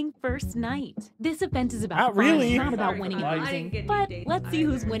 exciting first night. This event is about Not fun, really. not about Sorry, winning Kyle. and I didn't losing. get But any dates let's see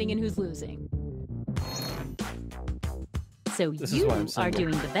who's either. winning and who's losing. So This is you why I'm are single.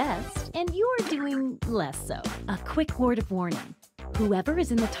 doing the best, and you're doing less so. A quick word of warning. Whoever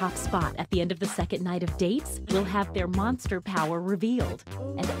is in the top spot at the end of the second night of dates will have their monster power revealed.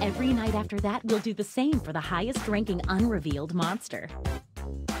 And every night after that, we'll do the same for the highest ranking unrevealed monster.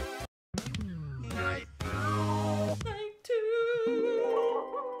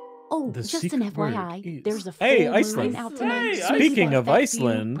 Oh, The just an secret word FYI, is- there's a full Hey, moon Iceland. out tonight. Hey, so maybe Speaking that of affects you.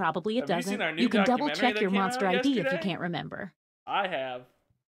 Iceland- Probably it Have you seen doesn't. our new You can double documentary check that your came out monster ID if you yesterday? can't remember. I have.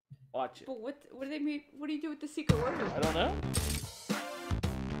 Watch it. But what do they mean? What do you do with the secret word? I don't know.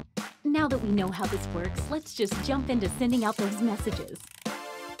 Now that we know how this works, let's just jump into sending out those messages.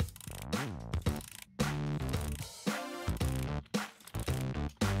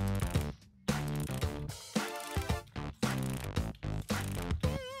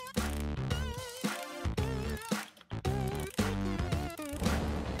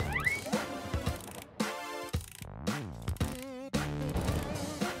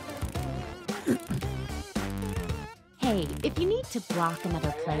 Hey, if you need to block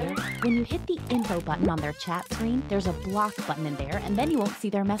another player, when you hit the info button on their chat screen, there's a block button in there, and then you won't see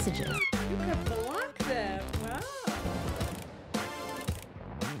their messages. You can block them. Wow.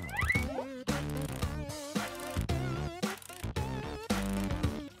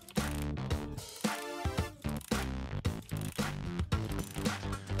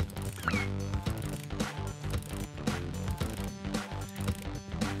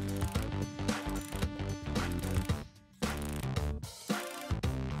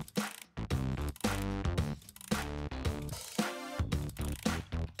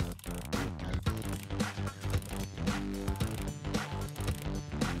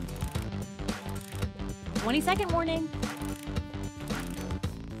 Second warning.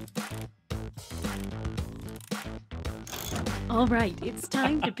 All right, it's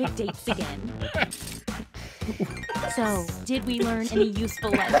time to pick dates again. So, did we learn any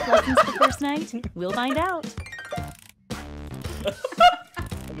useful life lessons the first night? We'll find out.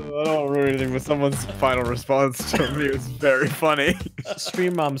 I don't ruin anything, but someone's final response to me was very funny.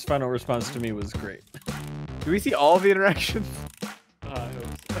 Stream Mom's final response to me was great. Do we see all of the interactions? I hope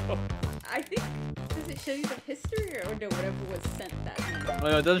so. I think, does it show you the history or no, whatever was sent that night?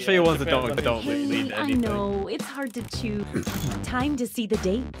 No, it doesn't show Yeah, you it ones that depends on don't lead Hey, to I anything. know, it's hard to choose. Time to see the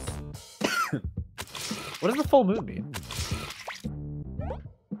dates. What does the full moon mean?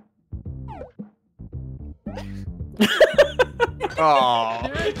 Oh.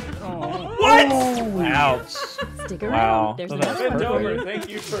 What? Ouch. Stick around. Wow. There's Oh, that's another Bend perfect. one. over. Thank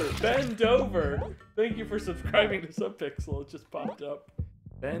you for Bend over. Thank you for subscribing to Subpixel. It just popped up.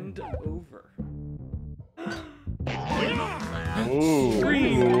 Bend over. Ooh.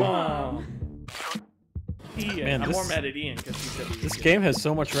 Stream Mom. Ian. Man, I'm more this- mad at Ian because he said he This was game has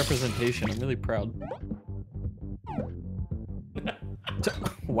so much representation. I'm really proud.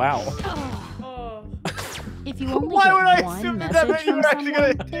 Wow. Oh. If you only Why get would I one assume that message meant you from were actually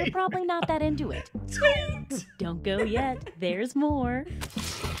someone, gonna they're date? probably not that into it. Don't go yet. There's more.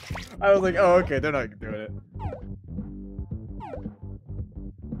 I was like, oh, okay, they're not doing it.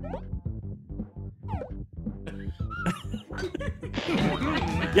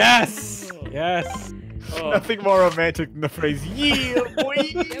 Yes! Yes! Oh. Nothing more romantic than the phrase "Yeah, boy."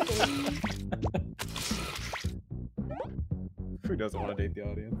 Who doesn't want to date the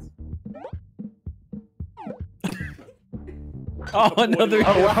audience? Oh, another.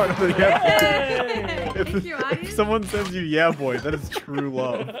 Oh wow, another yeah. Hey! Thank you, If audience. someone sends you "Yeah, boy," that is true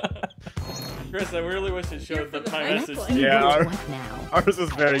love. Chris, I really wish it showed the my Let's message. see Yeah, What now? Ours is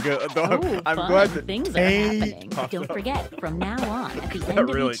very good. Though Oh, I'm fun. glad that Things are Tay happening. popped Don't up. forget, from now on, at the That end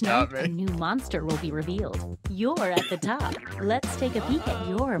of really each night, got me. a new monster will be revealed. You're at the top. Let's take a peek at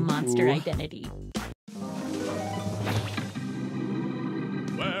your monster Ooh. identity.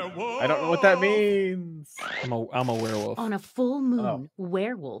 I don't know what that means. I'm a werewolf. On a full moon, Oh.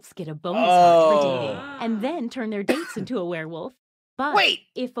 werewolves get a bonus heart for Oh. dating, and then turn their dates into a werewolf. But Wait!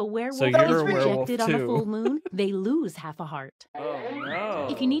 if a werewolf So is you're a werewolf rejected on a too. full moon, they lose half a heart. Oh no.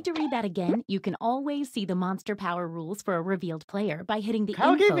 If you need to read that again, you can always see the monster power rules for a revealed player by hitting the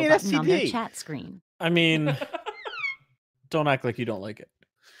Kyle gave info me an button on their STD. chat screen. I mean, don't act like you don't like it.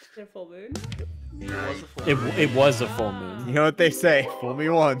 The full moon. It was a full moon. You know what they say? Fool me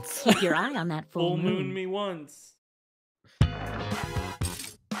once. Keep your eye on that Full moon me once.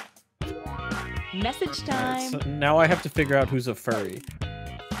 Message time. So now I have to figure out who's a furry.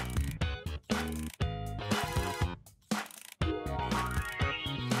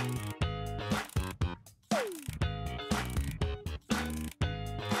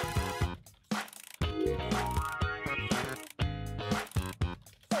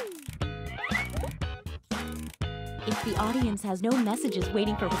 If the audience has no messages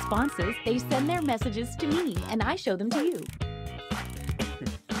waiting for responses, they send their messages to me, and I show them to you.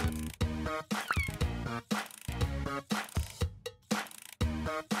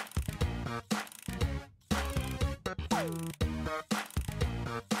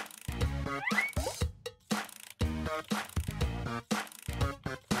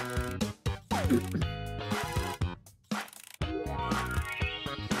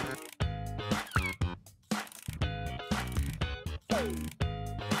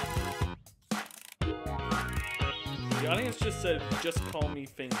 The audience just said, "Just call me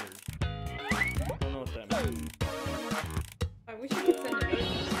fingers." I don't know what that means. I wish you could send it.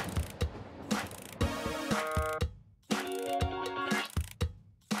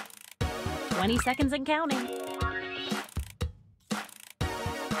 20 seconds and counting.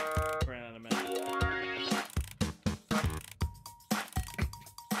 Ran out of messages.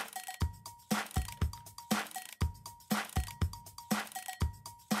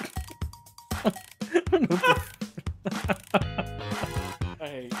 I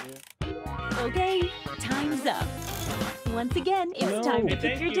hate you. Okay, time's up. Once again, it's time to Hey,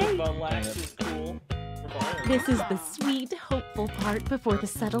 pick thank your you, date. Relax is cool. For following. This is the sweet, hopeful part before the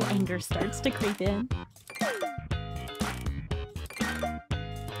subtle anger starts to creep in. I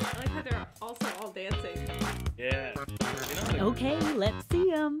like how they're also all dancing. Yeah. You know, Okay, let's see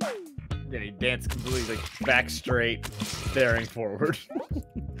him. Yeah, he danced completely like back straight, staring forward.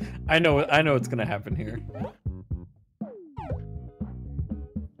 I know what's gonna happen here.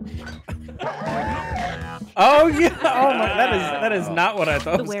 Oh yeah! Oh my! That is not what I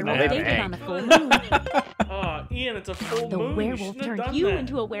thought The was gonna werewolf happen. dated on a full moon. oh, Ian, it's a full The moon. werewolf shouldn't have turned done you that.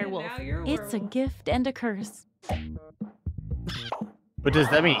 into a werewolf. now you're a It's a werewolf. gift and a curse. But does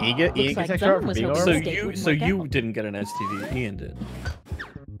that mean Ian Looks gets like extra someone was being a hoping So to werewolf? Mistake you wouldn't so work you out. didn't get an STD. Ian did.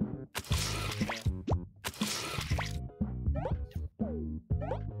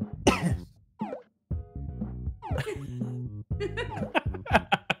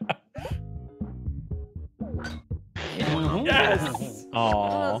 Yes.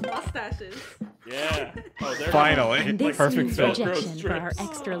 Aw. Those mustaches. Yeah. Oh, there. Finally. And this Perfect means fit. rejection for our Strips.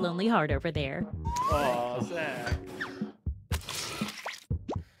 extra lonely heart over there. Oh, Zach.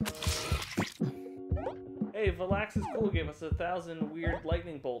 Hey, Valax is cool. Gave us 1,000 weird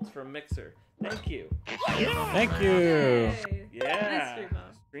lightning bolts from Mixer. Thank you. Thank you. Yay. Yeah. Nice stream mom.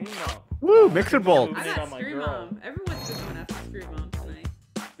 Stream mom. Woo, mixer bolt. I Moving got on my stream girl. mom. Everyone's been going after stream mom tonight.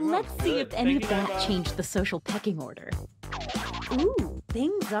 Let's see if any of Thinking that about- changed the social pecking order. Ooh,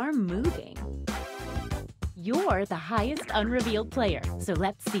 things are moving. You're the highest unrevealed player, so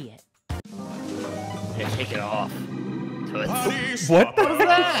let's see it. Yeah, take it off. What was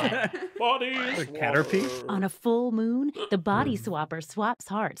that? Bodies. A Caterpie? On a full moon, the body swapper swaps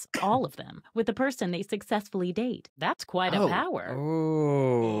hearts, all of them, with the person they successfully date. That's quite a Oh. power.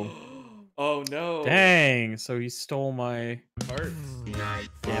 Oh. Oh no. Dang. So he stole my Hearts.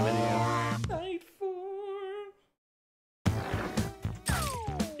 damn it, Ian. Night form.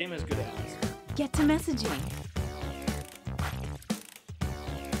 Game has good atmosphere. Get to messaging.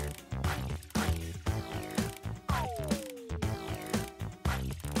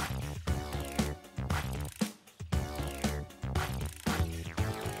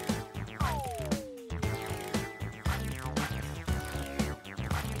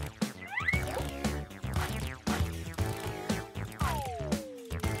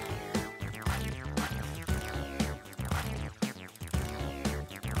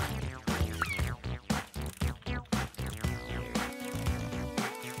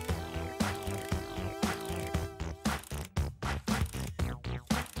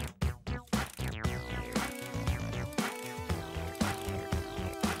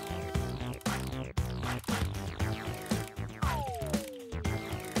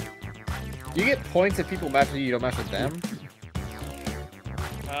 You get points if people match with you, you don't match with them?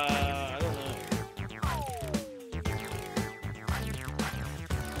 I don't know.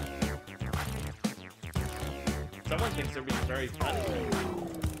 Someone thinks they're being very funny.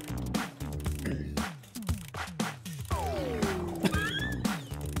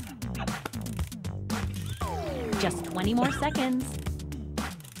 Just 20 more seconds.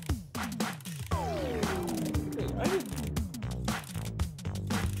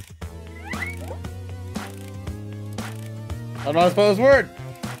 I'm not supposed to word.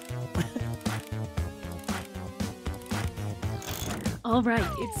 All right,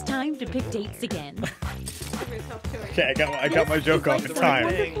 it's time to pick dates again. Okay, I got my joke off in It's a time.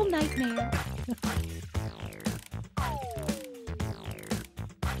 wonderful nightmare.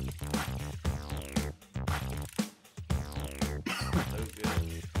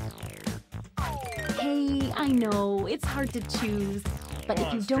 Hey, I know, it's hard to choose, but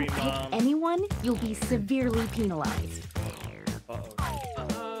if you don't pick anyone, you'll be severely penalized.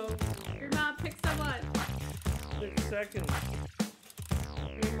 Uh-oh. You're not pick someone. 6 seconds.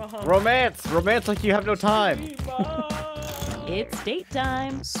 Romance like you have no time. It's date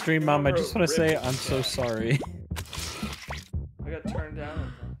time. Stream Mom, I just want to say I'm so sorry. I got turned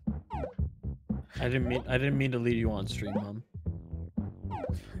down. I didn't mean to lead you on, Stream Mom.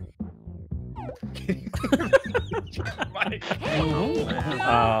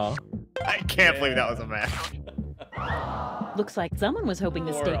 Oh. I can't believe that was a match. Looks like someone was hoping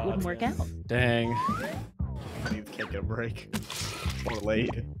this date wouldn't work out. Dang. Please can't get a break. Or late.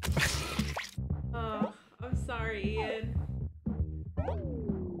 Oh, I'm sorry, Ian.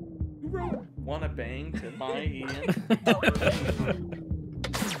 You wrote "wanna bang" to my Ian.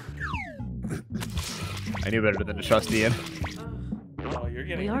 I knew better than to trust Ian. Oh, you're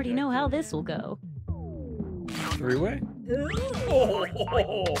getting. We already know how this will go. Three-way? Oh,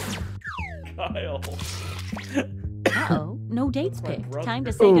 Kyle. Uh-oh, no dates my picked. brother. Time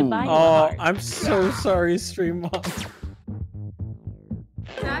to say goodbye to the Oh, heart. I'm so sorry, Stream Mom.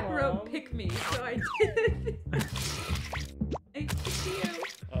 Zach wrote pick me, so I did. I picked you.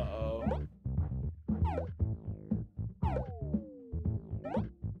 Uh-oh.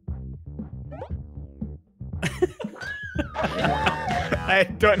 I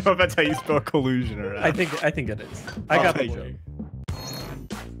don't know if that's how you spell collusion or not. I think it is. I got the joke.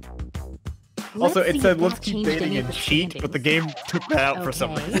 Also, Let's it see said if let's that keep changed any dating of and the cheat, but the game took that out for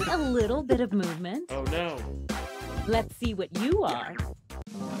some Okay, reason. a little bit of movement. Oh no. Let's see what you are.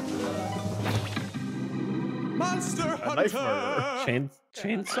 Monster A knife murderer.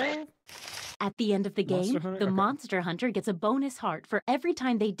 Chainsaw? At the end of the Monster game, Hunter? the Okay. monster hunter gets a bonus heart for every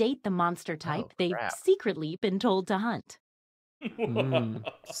time they date the monster type they've crap. secretly been told to hunt.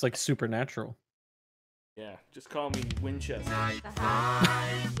 It's like supernatural. Yeah, just call me Winchester. The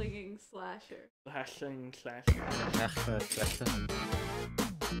hash slinging slasher. Slashing.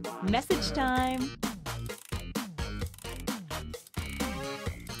 Message time.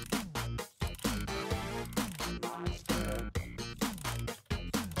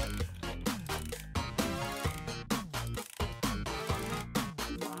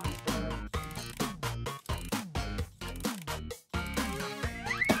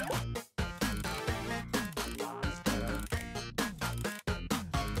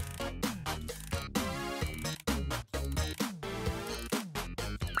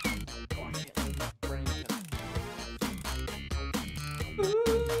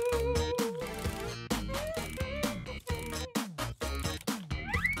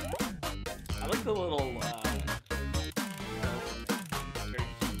 I like the little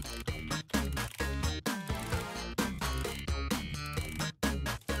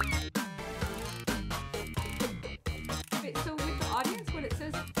Wait, so with the audience, when it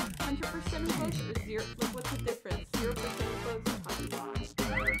says 100% of votes or zero, like what's the difference? 0% of votes or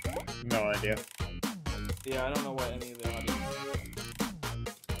 100%? No idea. yeah, I don't know what any of the audience.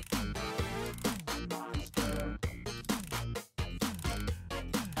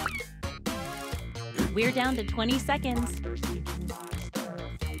 We're down to 20 seconds.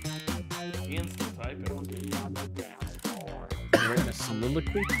 Ian's still typing. Writing a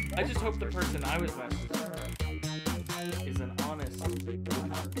soliloquy? I just hope the person I was messaging is an honest.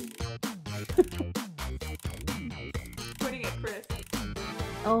 Pointing at Chris.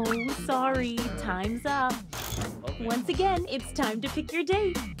 Oh, sorry. Time's up. Okay. Once again, it's time to pick your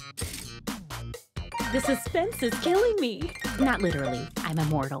date. The suspense is killing me. Not literally. I'm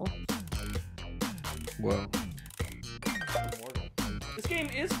immortal. Whoa. This game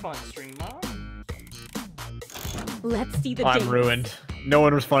is fun, Stream Mom. Let's see the I'm dates. ruined. No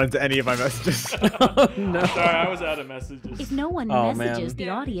one responded to any of my messages. No. Sorry, I was out of messages. If no one Oh, messages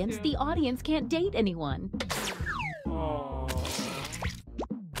man. the audience can't date anyone. Oh.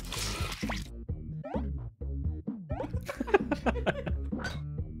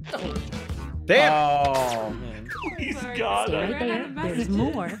 Damn. Oh man. Please, Sorry, God. Stay I- right there. There's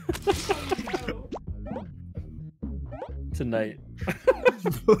more. Tonight.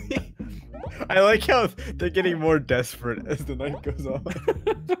 I like how they're getting more desperate as the night goes on.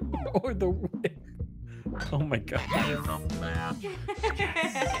 Or the whip. Oh my god.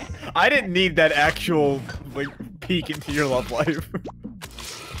 I didn't need that actual like peek into your love life.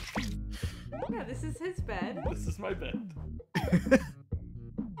 Yeah, this is his bed. This is my bed.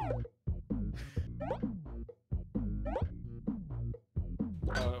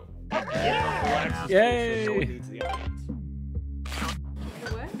 Relax. Yay. No one needs the audience.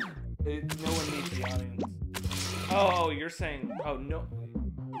 What? No one needs the audience. Oh, you're saying. Oh no.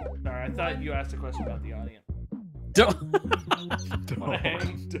 Sorry, I thought you asked a question about the audience. Don't. Hey,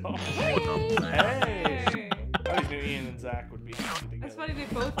 don't. Hey. I always knew Ian and Zach would be happy together. That's funny, they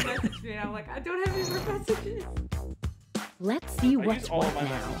both messaged me and I'm like, I don't have any more messages. Let's see I what's use all of what my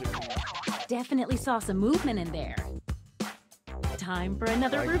now. messages. Definitely saw some movement in there. Time for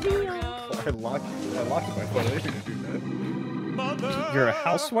another reveal. I locked my phone. I didn't do that. You're a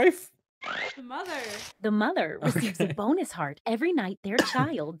housewife? The mother. The mother receives a bonus heart every night their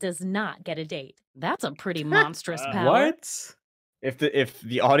child does not get a date. That's a pretty monstrous power. What? If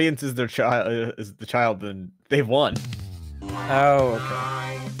the audience is their child, then they've won. Oh,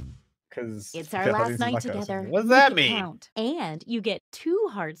 okay. Because It's our last night together. What does that Make it mean? count. And you get 2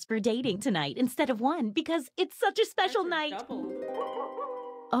 hearts for dating tonight instead of 1 because it's such a special night. Double.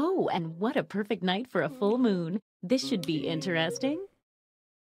 Oh, and what a perfect night for a full moon. This should be interesting.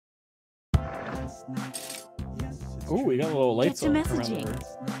 Ooh, we got a little Get lights to on around the messaging. room.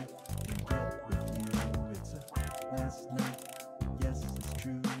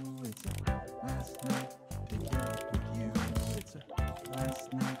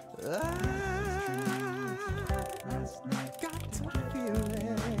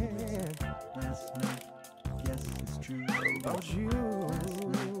 About you,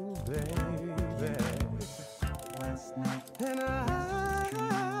 baby. And I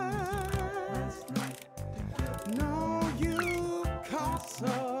know you caught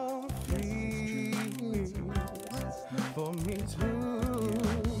some feelings for me too.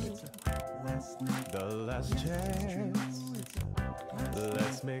 The last chance,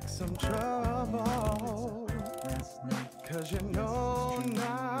 let's make some trouble. 'Cause you know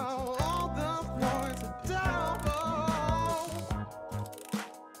now all the points are double.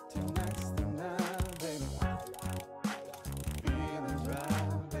 Tonight's the night, baby. Feelings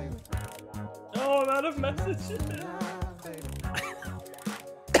right, baby. Oh, I'm out of messages.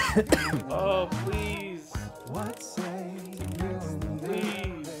 Oh, please. What say you and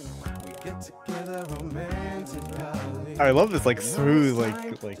me? We get together romantically. I love this like smooth like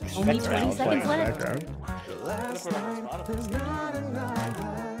Only 20 background seconds playing in the left. background. The last night, there's not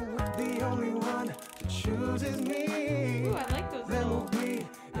another. The only one to choose is me. Ooh, I like those Then we'll little. be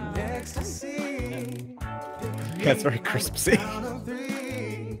in ecstasy. That's very crispy. Count of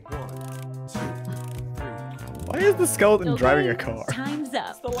 3. 1, 2, 3. Why is the skeleton driving a Okay, car? Time's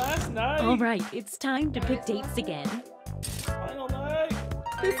up. It's the last night. All right, it's time to pick dates again. Final night.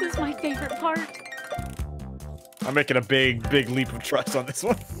 This is my favorite part. I'm making a big leap of trust on this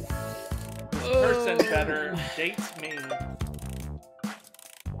one. This person better dates me.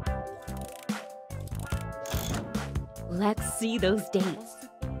 Let's see those dates.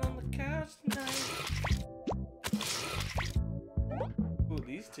 On the couch tonight. Ooh,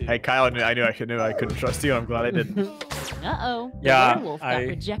 these two. Hey Kyle, I knew I couldn't trust you. I'm glad I didn't. Uh-oh. The Yeah, werewolf got I-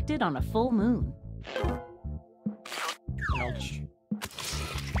 rejected on a full moon. Ouch.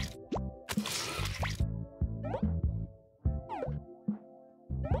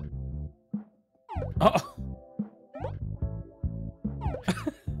 Oh.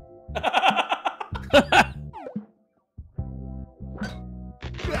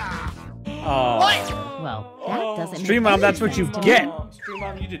 Oh. Well, that doesn't make Stream Mom, any that's what you sense to get. me. Stream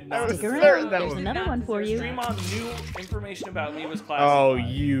Mom, you did not. was Stick certain around. that There's was- another one for you. Stream Mom knew information about me was classified. Oh,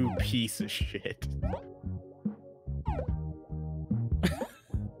 you piece of shit.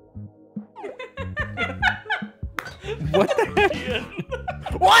 What the Ian,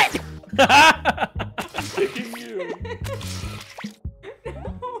 What? I'm picking you.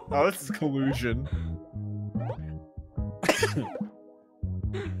 Oh, this is collusion.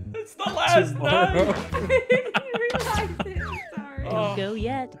 It's the last night. You realized it. I'm sorry. Oh. Don't go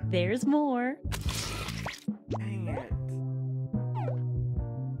yet. There's more. Dang it.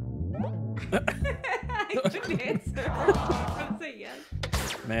 I couldn't answer. I would say yes.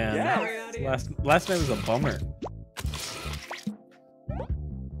 Man, Yes. last night was a bummer.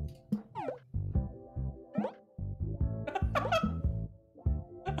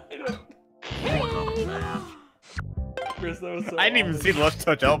 Chris, that was so I didn't even see the left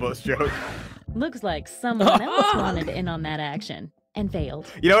touch elbows joke. Looks like someone else wanted in on that action and failed.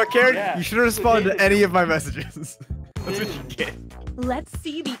 You know what, Karen? Yeah. You should have responded to any of my messages. That's what you get. Let's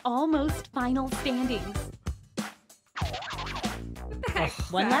see the almost final standings.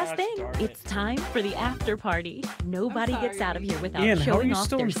 One last thing. Darn it. It's time for the after party. Nobody gets out of here without Ian, how are showing you off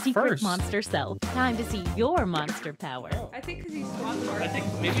still their in secret first? monster self. Time to see your monster power. I think because he swapped I think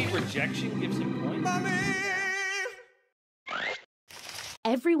maybe rejection gives him points.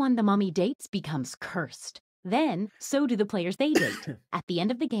 Everyone the mummy dates becomes cursed. Then, so do the players they date. At the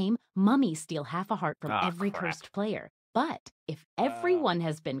end of the game, mummies steal half a heart from every cursed player. But if everyone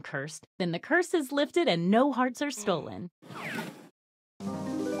has been cursed, then the curse is lifted and no hearts are stolen.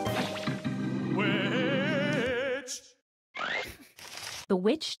 The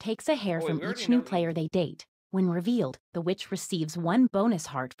witch takes a hair Boy, from we already each new know player they date. When revealed, the witch receives 1 bonus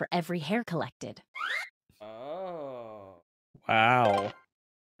heart for every hair collected. Oh. Wow.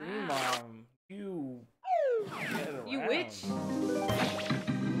 Mom, you. Get You around. witch.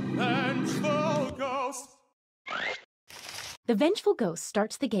 The Vengeful Ghost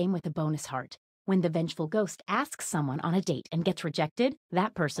starts the game with a bonus heart. When the Vengeful Ghost asks someone on a date and gets rejected,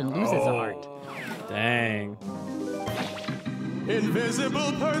 that person loses a heart. Dang.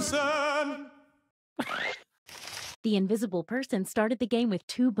 Invisible person. The Invisible Person started the game with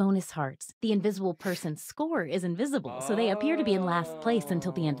 2 bonus hearts. The Invisible Person's score is invisible, so they appear to be in last place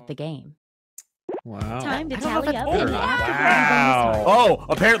until the end of the game. Wow. Time to I don't know if tally that's up fair. any after Wow. bonus hearts. Oh,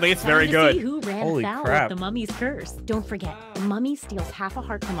 apparently it's very Time to see good. who ran Holy foul crap. of the mummy's curse. Don't forget, the mummy steals half a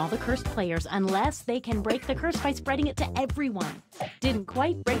heart from all the cursed players unless they can break the curse by spreading it to everyone. Didn't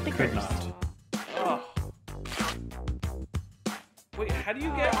quite break the Could curse. not. Oh. Wait, how do you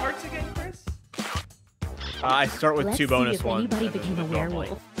get hearts again, Chris? I start with Let's 2 see bonus if ones. anybody and then became a normally.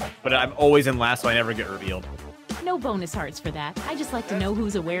 werewolf. But I'm always in last, so I never get revealed. No bonus hearts for that. I just like to know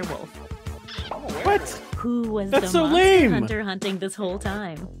who's a werewolf. I'm aware. What? Who was That's the so monster lame. hunter hunting this whole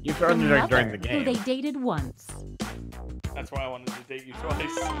time? You The started during mother, the who game. they dated once. That's why I wanted to date you twice.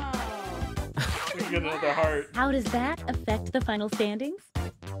 Oh. We get another heart. How does that affect the final standings?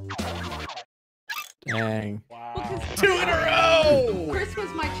 Dang. Wow. Well, 'cause 2 in a row! Chris was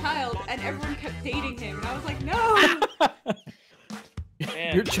my child, and everyone kept dating him, and I was like, no.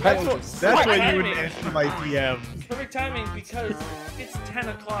 Man, Your child That's Perfect why you timing. wouldn't answer my DMs. Perfect timing because it's 10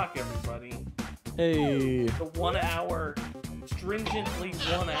 o'clock, everybody. Hey. The 1 hour, stringently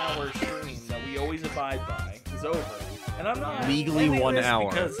 1 hour stream that we always abide by is over. And I'm not Legally ending 1 this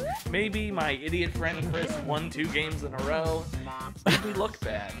hour. because maybe my idiot friend Chris won 2 games in a row. Made me look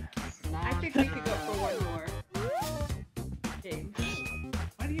bad. I think we could go for one more. Game.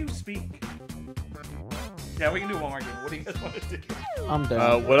 Why do you speak? Yeah, we can do one more game. What do you guys want to do? I'm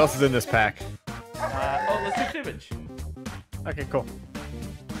down. What else is in this pack? Let's do Fibbage. Okay, cool.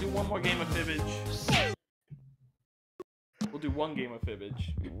 Do one more game of Fibbage. We'll do 1 game of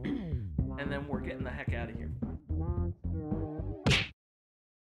Fibbage. And then we're getting the heck out of here.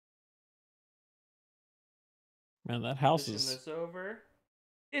 Man, that house Switching is... this over.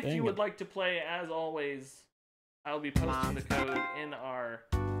 If Dang you would it. like to play, as always, I'll be posting the code in our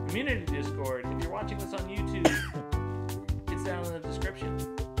community Discord. If you're watching this on YouTube, it's down in the description.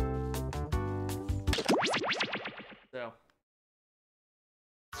 So,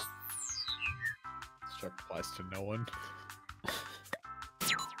 Struck applies to no one.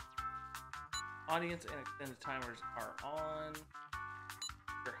 audience and extended timers are on.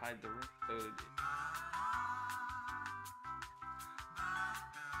 Or hide the room code.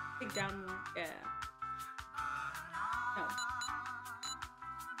 Take down more. Yeah. No.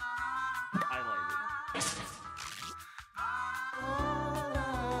 Highlighted.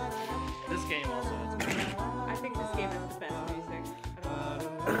 This game also has music. I think this game has the best music. I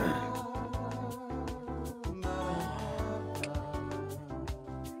don't know.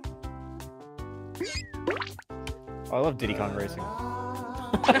 Oh, I love Diddy Kong Racing.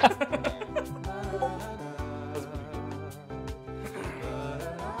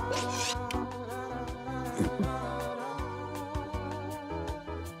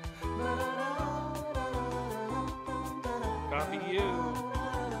 Copy you.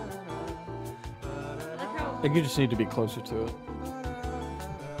 I like how I think you just need to be closer to it.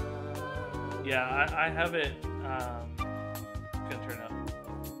 Yeah, I have it. Gonna turn up.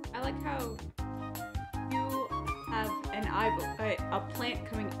 I like how you have an eyeball, a plant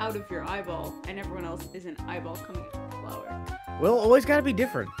coming out of your eyeball, and everyone else is an eyeball coming out of the flower. Well, always gotta be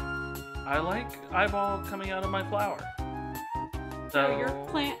different. I like eyeball coming out of my flower. So your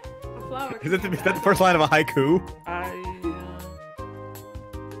plant, a flower. Is that the first line of a haiku?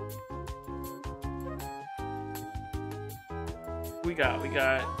 We got.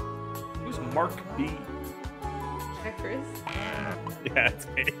 Who's Mark B? Hi, Chris. Yeah, it's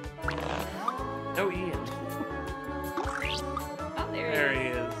me. No, Ian. Oh, There he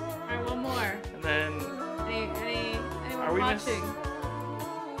is. Alright, one more. And then. Anyone Are we watching?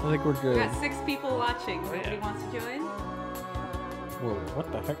 I think we're We good. got 6 people watching. Oh, Nobody yeah. wants to join? Whoa,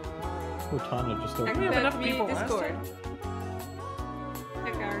 what the heck? Cortana just Check opened. we have the enough community people last Discord. time?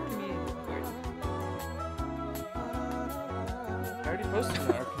 Check our community Discord. I already posted in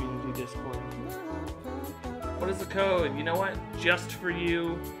our community Discord. What is the code? You know what? Just for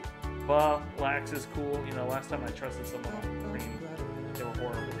you. Lax is cool. You know, last time I trusted someone on screen. They were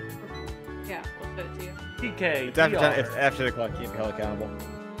horrible. Yeah, we'll put it to you. PK. It's after 10. PR. It's after the clock. Keep me held accountable.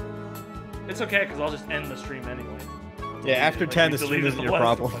 It's okay, because I'll just end the stream anyway. Yeah, after Like, 10, we the stream deleted isn't the your last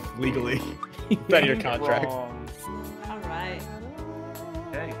problem one. legally. It's not your Being contract. wrong. Alright.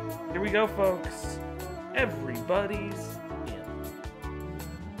 Okay, here we go, folks. Everybody's in.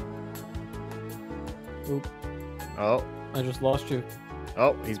 Oop, Oh, I just lost you.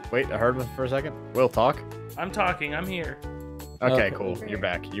 oh, wait. I heard him for a second. We'll talk. I'm talking. I'm here. Okay, Okay. cool. You're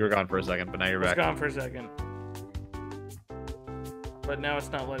back. You were gone for a second, but now you're It's back. gone for a second. But now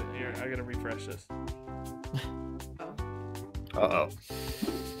it's not letting. Here, I gotta refresh this. Uh-oh.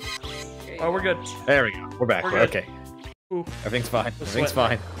 There you Oh, we're good. There we go. We're back. We're good. Okay. Oof. Everything's fine. The Everything's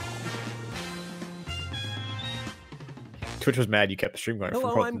sweat. fine. Twitch was mad you kept the stream going.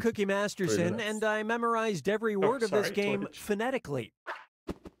 Hello, for I'm Cookie Masterson, and I memorized every word of this sorry, game Twitch. phonetically.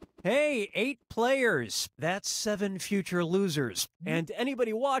 Hey, 8 players. That's 7 future losers. And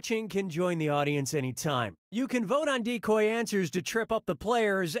anybody watching can join the audience anytime. You can vote on decoy answers to trip up the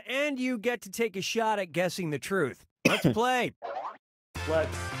players, and you get to take a shot at guessing the truth. Let's play.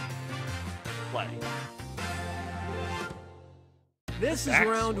 Let's play. This is Facts.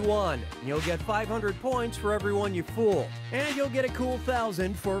 round 1. You'll get 500 points for everyone you fool, and you'll get a cool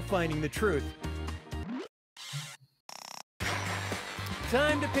 1,000 for finding the truth.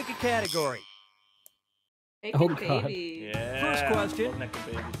 Time to pick a category. Naked Oh, God. baby. Yeah. First question. Naked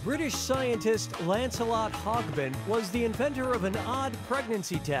baby. British scientist Lancelot Hogben was the inventor of an odd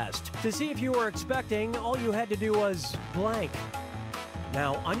pregnancy test. To see if you were expecting, all you had to do was blank.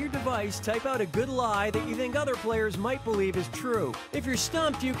 Now, on your device, type out a good lie that you think other players might believe is true. If you're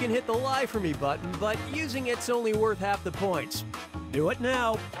stumped, you can hit the Lie For Me button, but using it's only worth half the points. Do it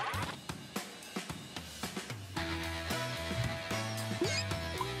now.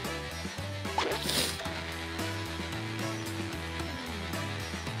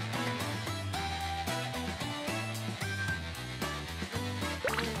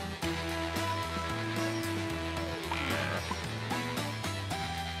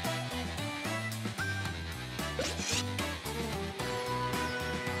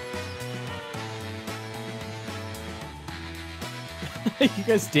 You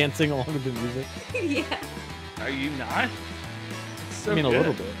guys dancing along with the music? Yeah. Are you not? It's so I mean, a good.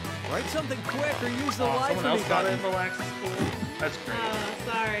 little bit. Write something quick or use the Oh, Lie someone For Me else got it button. in Relax School? That's great. Oh,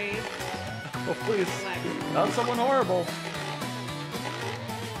 sorry. Oh, please. Relax. Not someone horrible.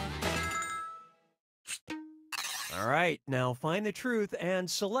 All right, now find the truth and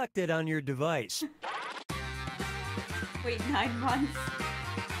select it on your device. Wait 9 months.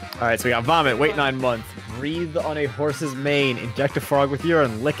 All right, so we got vomit, wait 9 months, breathe on a horse's mane, inject a frog with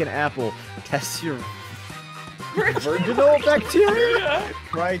urine, lick an apple, test your virginal bacteria,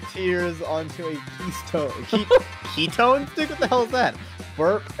 cry tears onto a ketone stick? What the hell is that?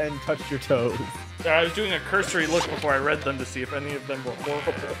 Burp and touch your toes. I was doing a cursory look before I read them to see if any of them were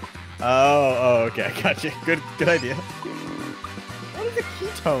horrible. Oh, okay, gotcha. Good idea. What is a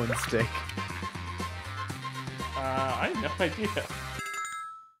ketone stick? I have no idea.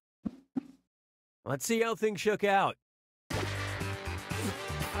 Let's see how things shook out.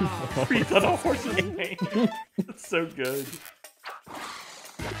 Oh. Breathe on a horse's mane. That's so good.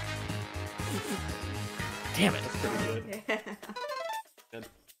 Damn it. That's pretty good. Yeah. Good.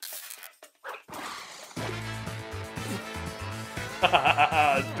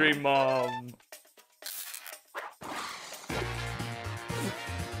 Dream Mom.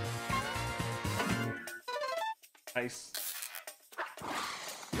 Nice.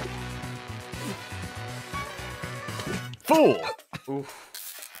 Fool! Oof.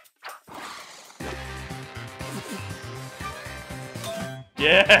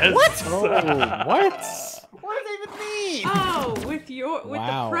 Yes. What? Oh, what? What does that even mean? Oh, with the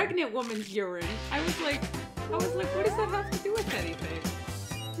Wow. pregnant woman's urine. I was like, what does that have to do with anything?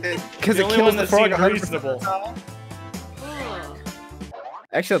 Because The it only kills one the that frog seemed 100% reasonable. of the time. Ugh.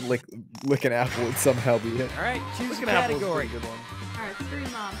 Actually, I'd lick an apple would somehow be it. All right, choose a An apple's a category. pretty good one. All right,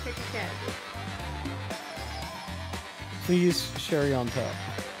 Scream Mom, pick a category. Please, sherry on top.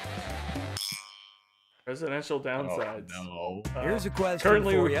 Residential downsides. No. Here's a question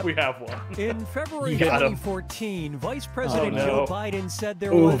Currently, for you. we have one. In February You got 'em. 2014, Vice President no. Joe Biden said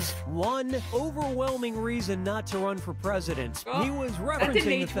there Oof. was one overwhelming reason not to run for president. Oh, He was didn't referencing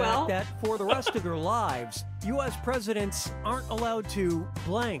the age fact well. that for the rest of their lives, U.S. presidents aren't allowed to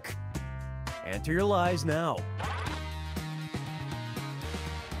blank. Enter your lies now.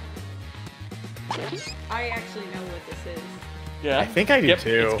 I actually know what this is. Yeah. I think I do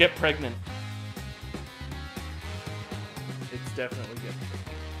too. It's get pregnant. It's definitely get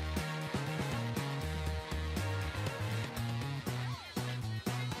pregnant.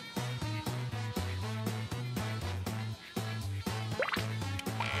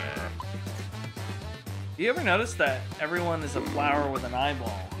 You ever notice that everyone is a flower with an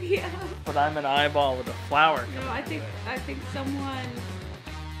eyeball, Yeah. but I'm an eyeball with a flower? No, I think someone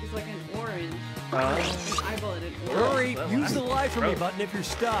is like an orange. Oh. An eyeball and an orange. Hurry, well, use the lie for me gross. button if you're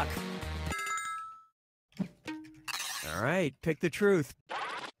stuck. All right, pick the truth.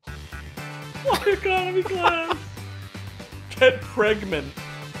 What economy class? Get pregnant.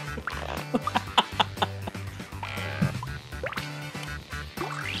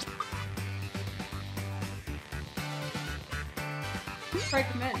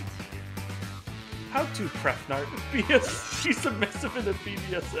 Fragment. How to Prefnart be submissive in a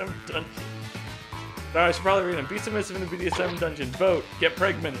BDSM dungeon. No, I should probably read them. Be submissive in a BDSM dungeon. Vote. Get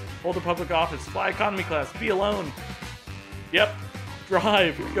pregnant. Hold a public office. Fly economy class. Be alone. Yep.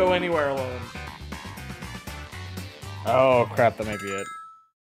 Drive. Go anywhere alone. Oh crap, that might be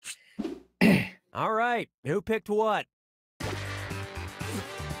it. All right, who picked what?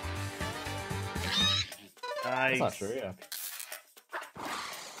 Nice. That's not true, yeah.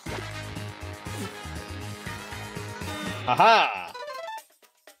 Haha!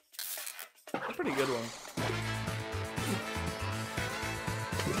 That's a pretty good one.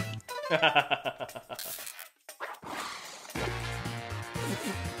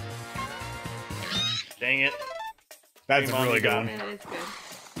 Dang it. That's Dream on, really you got good. me. Yeah, that is good.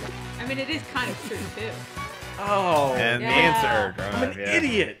 I mean, it is kind of true too. Oh, And Yeah. the answer. I'm an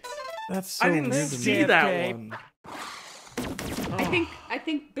idiot. That's so I didn't weird to see me. that JFK. one. I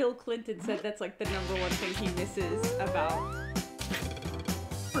think Bill Clinton said that's like the #1 thing he misses about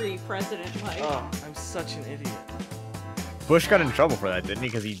pre-president life. Oh, I'm such an idiot. Bush got in trouble for that, didn't he?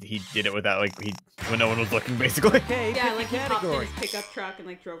 Because he did it without when no one was looking, basically. Okay, Yeah, pick like the he hopped in category. his pickup truck and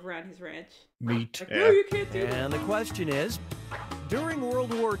like drove around his ranch. Meat. Like, Yeah. no, you can't do that. And the question is, during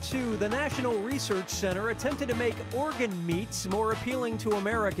World War II, the National Research Center attempted to make organ meats more appealing to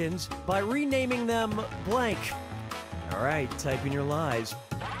Americans by renaming them blank. All right, type in your lies.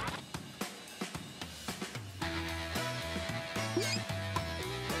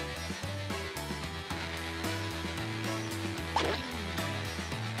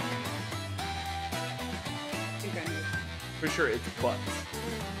 I think I knew. For sure, it's butts.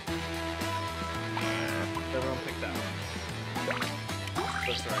 Everyone pick that one.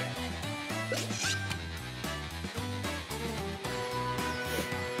 That's right.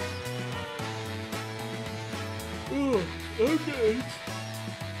 Ooh, okay.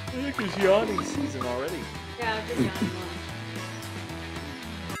 I think it's yawning season already. Yeah, I've been down one.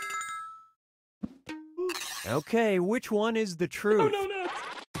 Okay, which one is the truth? No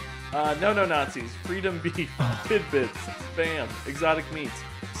Nazis. No Nazis. Freedom beef. Tidbits. Spam. Exotic meats.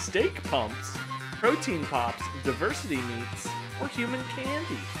 Steak pumps. Protein pops. Diversity meats. Or human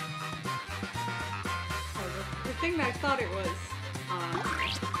candy. Oh, the thing that I thought it was.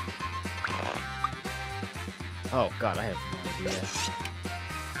 Oh god, I have no idea.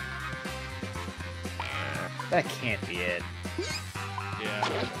 That can't be it.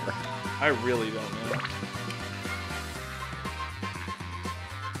 Yeah. I really don't know.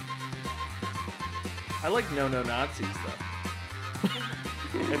 I like no Nazis though.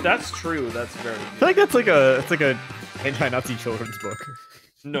 If that's true, that's very I good. feel like it's like a anti-Nazi children's book.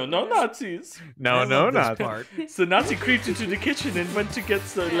 No Nazis. No I love this Nazi. part. So Nazi creeped into the kitchen and went to get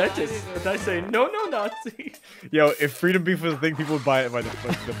the Yeah, lettuce. I And I say, no Nazi. Yo, if freedom beef was a thing, people would buy it by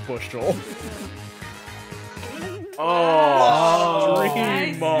the bushel. Oh,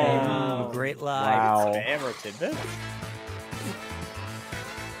 Nice. dream on. Ooh, great lie. Wow. Spam or tidbits?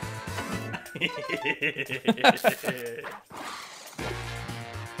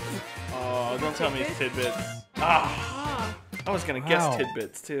 Oh, don't tell me it's tidbits. Ah, I was gonna guess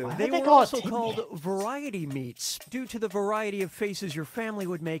tidbits too. They were also called variety meats due to the variety of faces your family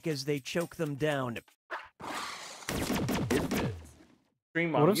would make as they choke them down. Tidbits.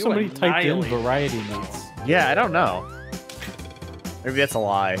 Stream What if somebody typed in variety meats? Yeah, I don't know. Maybe that's a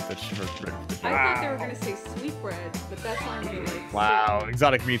lie. I thought they were gonna say sweetbread, but that's only like. Wow,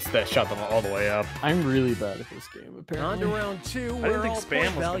 exotic meats that shut them all the way up. I'm really bad at this game, On apparently. to round 2, I didn't where think all spam point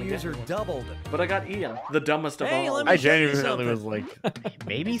was gonna values get are one. doubled. But I got Ian, the dumbest of Hey, all. let me I tell you genuinely was something. like,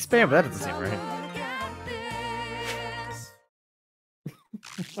 maybe spam, but that doesn't seem right.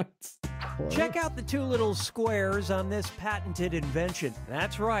 Check out the 2 little squares on this patented invention.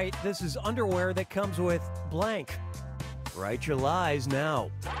 That's right, this is underwear that comes with blank. Write your lies now.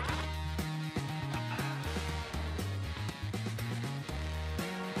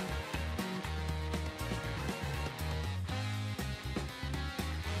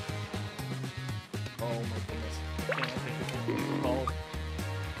 Oh my goodness. I can't think of what it's called.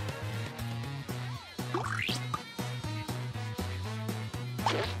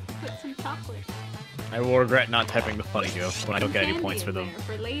 Put some chocolate. I will regret not typing the funny joke when I don't get any Candy points for in the there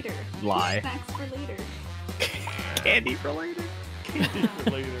for later. lie. Snacks for later. Candy for later. Candy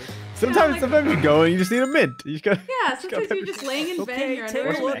for later. Sometimes you go and you just need a mint. You just gotta, Yeah, sometimes you're just laying in bed in your take a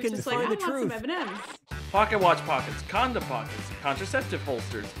underwear look and and just like, I find the want some truth. M&Ms. Pocket watch pockets, condom pockets, contraceptive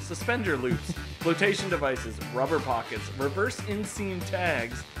holsters, suspender loops, flotation devices, rubber pockets, reverse inseam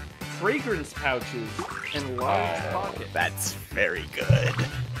tags, fragrance pouches, and large pockets. That's very good.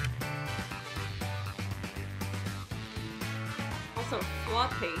 Also,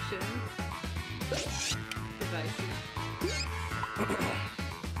 flotation devices.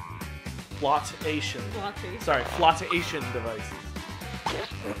 Flotation. Flotation. Sorry, flotation devices.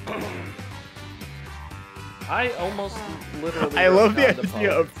 I almost literally. I love the condom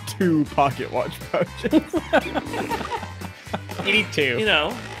idea of 2 pocket watch pouches. You need 2. You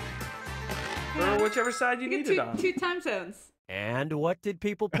know, or whichever side you You need get it on. two time zones. And what did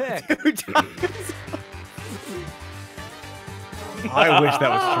people pick? I wish that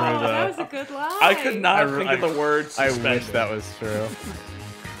was true, That though. was a good lie. I could not think of the word I suspended. wish that was true.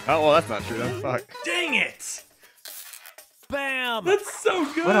 Oh, well, that's not true. Then fuck. Dang it! Bam! That's so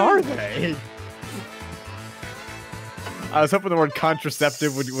good. What are they? I was hoping the word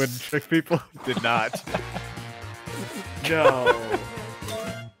contraceptive would trick people. Did not. No.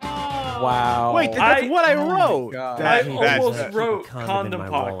 Wow. Wait, that's what I wrote. God. I That's- almost wrote condom in condom my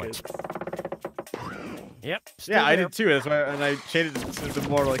wallet. pockets. Yep. still Yeah, I there. did too. That's why, and I changed it to the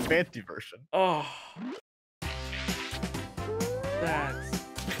more like fancy version. Oh. That's.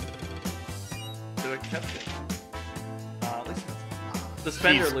 Should have kept it. At least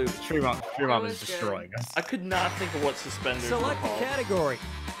suspender Jeez, loops. Tremont That is was destroying us. I could not think of what suspenders were Select the called. category.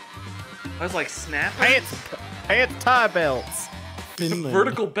 I was like snapping. Pants, tie belts. Finland.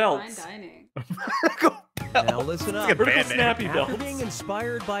 Vertical Fine belts. dining. Now listen up. It's like a Vertical band name. snappy After belts. being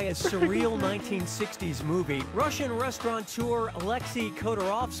inspired by a surreal 1960s movie, Russian restaurateur Alexei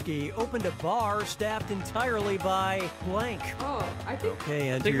Kodorovsky opened a bar staffed entirely by blank. Oh, I think Okay,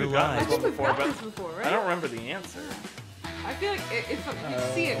 I enter think your we've gotten I lies. this think one we've before, got but this before, right? I don't remember the answer. I feel like if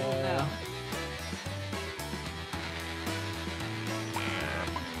you see it, we'll know.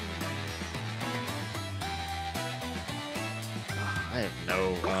 I have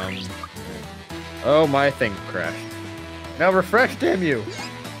no. Oh, my thing crashed. Now refresh, damn you!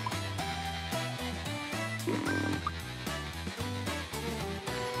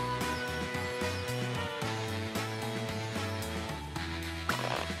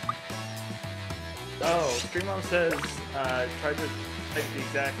 Oh, Stream Mom says, try to type the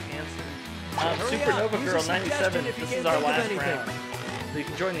exact answer. Hurry up, Supernova use a Girl suggestion 97, if you this can't is our think of last anything. round. So you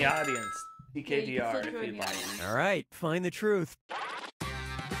can join the audience. Yeah, you can TKDR still if join you'd the like. audience. All right, find the truth.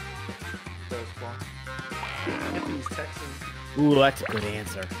 Those blocks. Get these Texans. Ooh, that's a good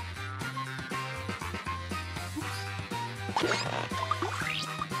answer.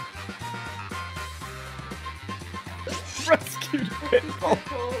 Rescued Pitbull.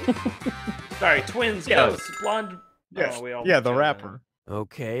 Sorry, twins, Yeah. ghosts, blonde. Yes. Oh, we all Yeah, went the together. rapper.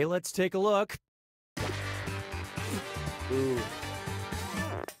 Okay, let's take a look. Ooh.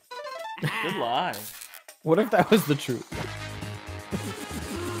 Good lie. What if that was the truth?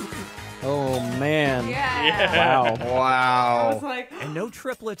 Oh man. Yeah. Wow. I Wow. was like, And no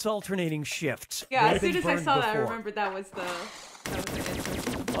triplets alternating shifts. yeah. They've As soon been as I burned saw that, I before. remembered that was the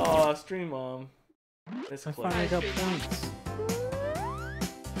answer. Oh, Stream Mom. This I clip. finally got points.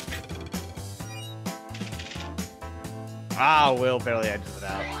 Ah, Will barely edges it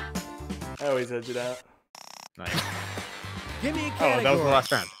out. I always edge it out. Nice. Give me a Oh, category. that was the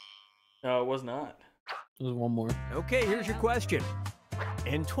last round. No, it was not. There's one more. Okay, here's your question.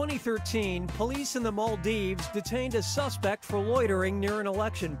 In 2013, police in the Maldives detained a suspect for loitering near an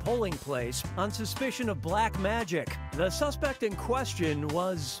election polling place on suspicion of black magic. The suspect in question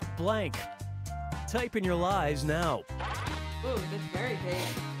was blank. Type in your lies now. Ooh, that's very big.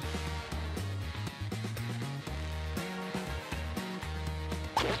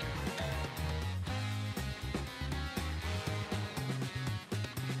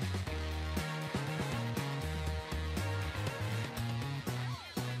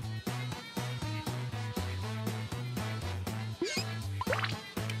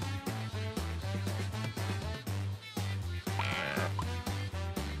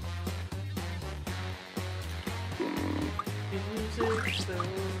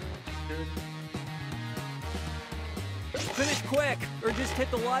 Finish quick, or just hit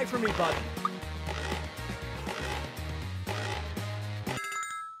the lie for me button.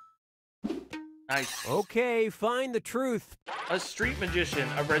 Nice. Okay, find the truth. A street magician,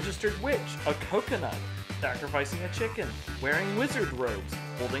 a registered witch, a coconut, sacrificing a chicken, wearing wizard robes,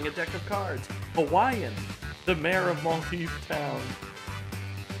 holding a deck of cards, Hawaiian, the mayor of Maldives town,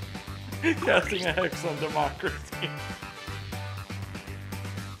 casting a hex on democracy.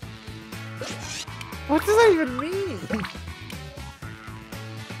 What does that even mean?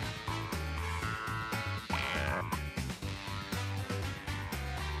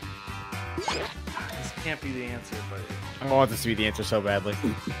 This can't be the answer, but I want this to be the answer so badly.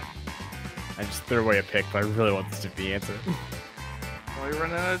 I just threw away a pick, but I really want this to be the answer. are we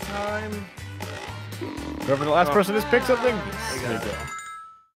running out of time? Whoever the last person is, pick something. I There you got go. it.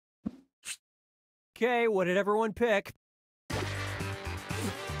 Okay, what did everyone pick?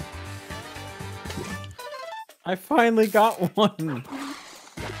 I finally got one.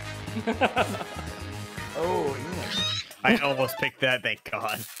 Oh, yeah. I almost picked that, thank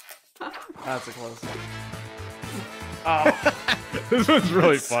God. That's a close one. Oh, This was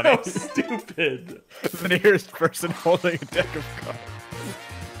really funny. so stupid. The nearest person holding a deck of cards.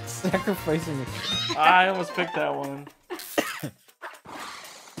 Sacrificing I almost picked that one.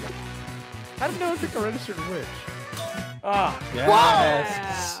 How did no one pick a registered witch? Ah,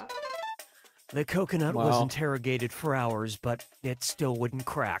 Yes. The coconut Wow. was interrogated for hours, but it still wouldn't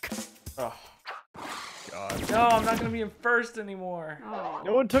crack. oh. God. No, I'm not gonna be in first anymore. Oh.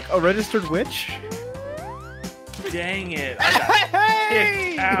 No one took a registered witch? Dang it! I got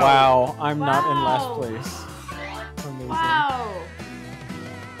kicked out. Wow, I'm not in Wow. last place. Amazing. Wow.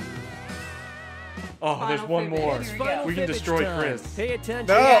 Oh, there's Final one finish. more. Here we go. Final We can finish destroy time. Chris. Pay attention.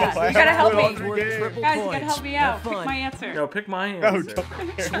 No, Yeah, I you gotta help have me. to worth triple Guys, you gotta help me out. Have Pick fun. my answer. No, pick my No, answer. don't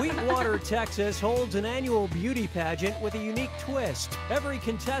care. Sweetwater, Texas holds an annual beauty pageant with a unique twist. Every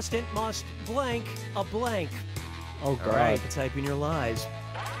contestant must blank a blank. Oh god. All right, type in your lies.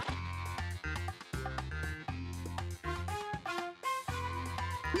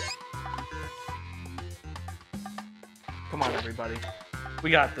 Come on, everybody.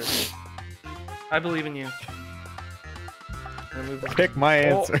 We got this. I believe in you. I'm gonna move this. Pick my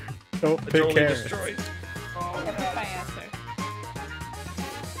answer. Don't I pick totally Karen. destroyed. I'm gonna pick my answer.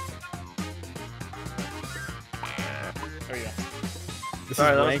 There we go. This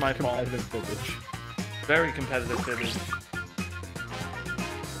Sorry, is that was rank my fault. competitive village. Very competitive finish. This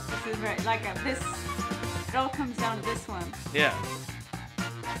is right. Like this. It all comes down to this one. Yeah.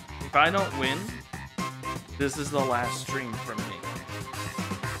 If I don't win, this is the last stream from me.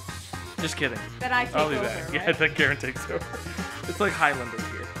 Just kidding. Then I take I'll be over. back. Right? Yeah, then Karen takes over. It's like Highlander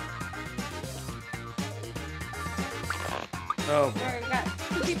here. Oh, boy. There we got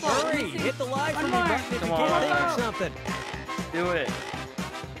two people. Hurry, missing. hit the lie for One me more. button if you Come can't on. think of something. Do it.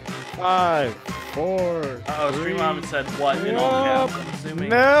 5, 4. Oh, Stream Mom said what in all caps, I'm assuming.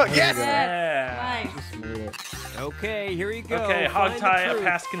 No, yes! Yeah. Nice. Okay, here you go. Okay, Find hog the tie a truth.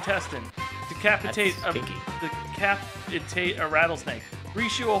 past contestant. Decapitate That's a stinky. decapitate a rattlesnake.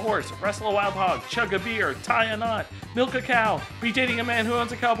 Reshoe a horse. Wrestle a wild hog. Chug a beer. Tie a knot. Milk a cow. Be dating a man who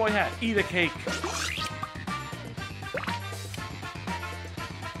owns a cowboy hat. Eat a cake.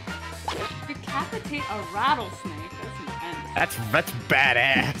 Decapitate a rattlesnake. That's intense. That's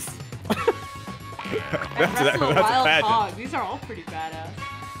badass. And wrestle a wild pageant. hog. These are all pretty badass.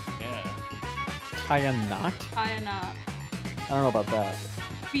 Yeah. Tie a knot? Tie a knot. I don't know about that.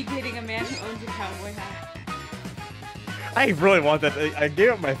 Be dating a man who owns a cowboy hat. I really want that. I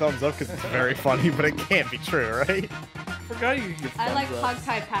gave it my thumbs up because it's very funny, but it can't be true, right? Forgot you could give I like thumbs up. hog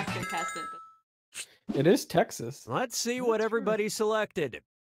tie past contestant. It is Texas. Let's see what everybody selected.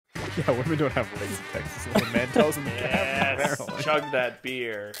 Yeah, women don't have legs in Texas. When a man tells them to have Yes. them, apparently. Chug that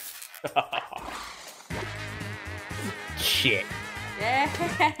beer. Shit. Yeah.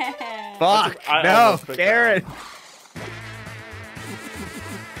 Fuck! I No, almost picked that Karen!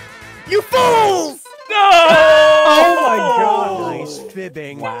 You fools! No! Oh my god! Nice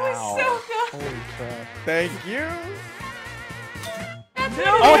fibbing. Wow. So good. Holy crap. Thank you.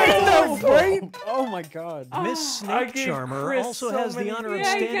 Oh, it's so great! Oh my god. Miss I Snake gave Charmer Chris also so has the many honor of Yeah,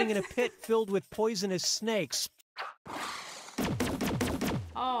 I standing in guess- a pit filled with poisonous snakes.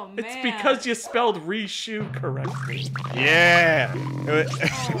 Oh man. It's because you spelled reshoe correctly. Yeah.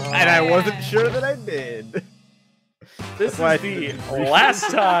 And I wasn't sure that I did. This why I is the did reshoe.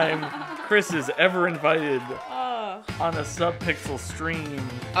 last time Chris is ever invited Oh. on a Subpixel stream.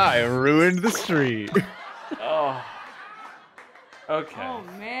 I ruined the stream. Oh. Okay. Oh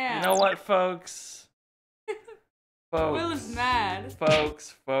man. You know what, folks? Will is Folks. mad.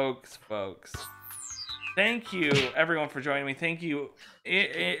 Folks. Thank you, everyone, for joining me. Thank you,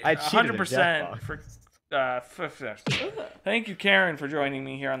 I cheated at 100% Jackbox. for. Thank you, Karen, for joining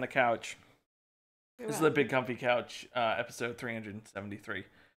me here on the couch. This is the Big Comfy Couch, episode 373.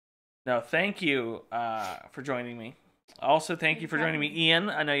 No, thank you for joining me. Also, thank you for joining me, Ian.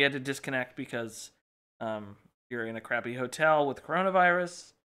 I know you had to disconnect because you're in a crappy hotel with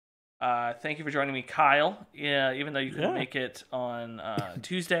coronavirus. Thank you for joining me, Kyle. Yeah, even though you couldn't make it on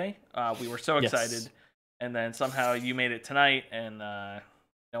Tuesday, we were so excited. And then somehow you made it tonight, and you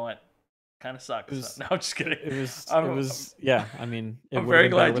know what? Kind of sucks. No, I'm just kidding. It was. Yeah. I mean, I'm very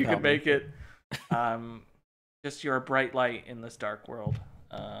glad you could make it. Just you're a bright light in this dark world.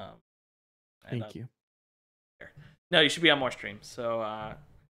 Thank you. No, you should be on more streams. So I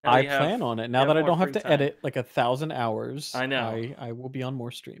plan on it now that I don't have to time. edit like 1,000 hours. I know. I will be on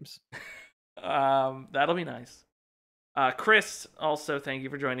more streams. That'll be nice. Chris, also thank you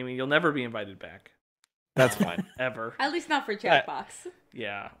for joining me. You'll never be invited back. That's fine. Ever. At least not for Jackbox.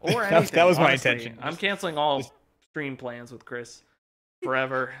 Yeah. Or anything. That was my honestly. intention. I'm canceling all stream plans with Chris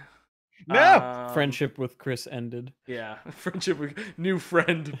forever. No! Friendship with Chris ended. Yeah. Friendship with new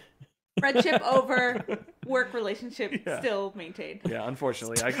friend. Friendship over work relationship Yeah. still maintained. Yeah,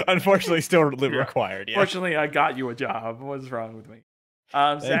 unfortunately. Unfortunately, still required. Yeah. Fortunately, I got you a job. What's wrong with me?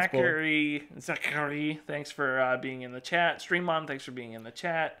 Zachary, thanks for being in the chat. Stream Mom, thanks for being in the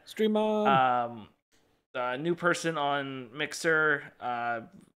chat. Stream Mom. New person on Mixer,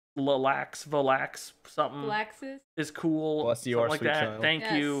 Volax, something Relaxes. is cool. Bless you, something our like sweet that. child. Thank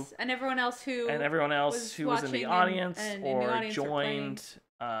you. And everyone else who And everyone else who was in the watching audience and or in the audience or joined.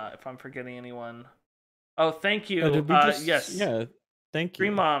 If I'm forgetting anyone. Oh, thank you. Did we just, yes. Yeah. Thank you.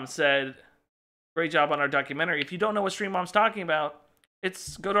 Stream Mom said, great job on our documentary. If you don't know what Stream Mom's talking about,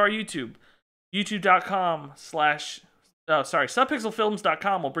 go to our YouTube.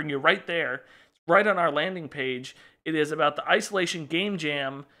 YouTube.com/subpixelfilms.com will bring you right there. It's right on our landing page. It is about the Isolation Game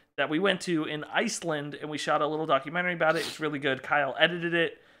Jam that we went to in Iceland, and we shot a little documentary about it. It's really good. Kyle edited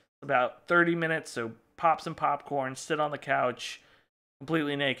it. About 30 minutes, so pop some popcorn, sit on the couch,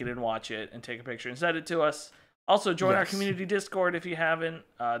 completely naked, and watch it, and take a picture and send it to us. Also, join our community Discord if you haven't.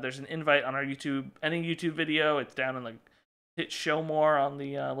 There's an invite on our YouTube, any YouTube video. It's down in the hit show more on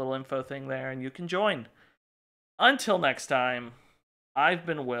the little info thing there, and you can join. Until next time, I've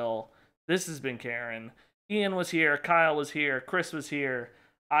been Will. This has been Karen. Ian was here. Kyle was here. Chris was here.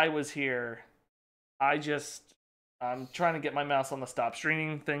 I was here. I'm trying to get my mouse on the stop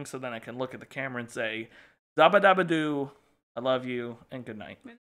streaming thing so then I can look at the camera and say, Zabba Dabba Doo. I love you, and good night.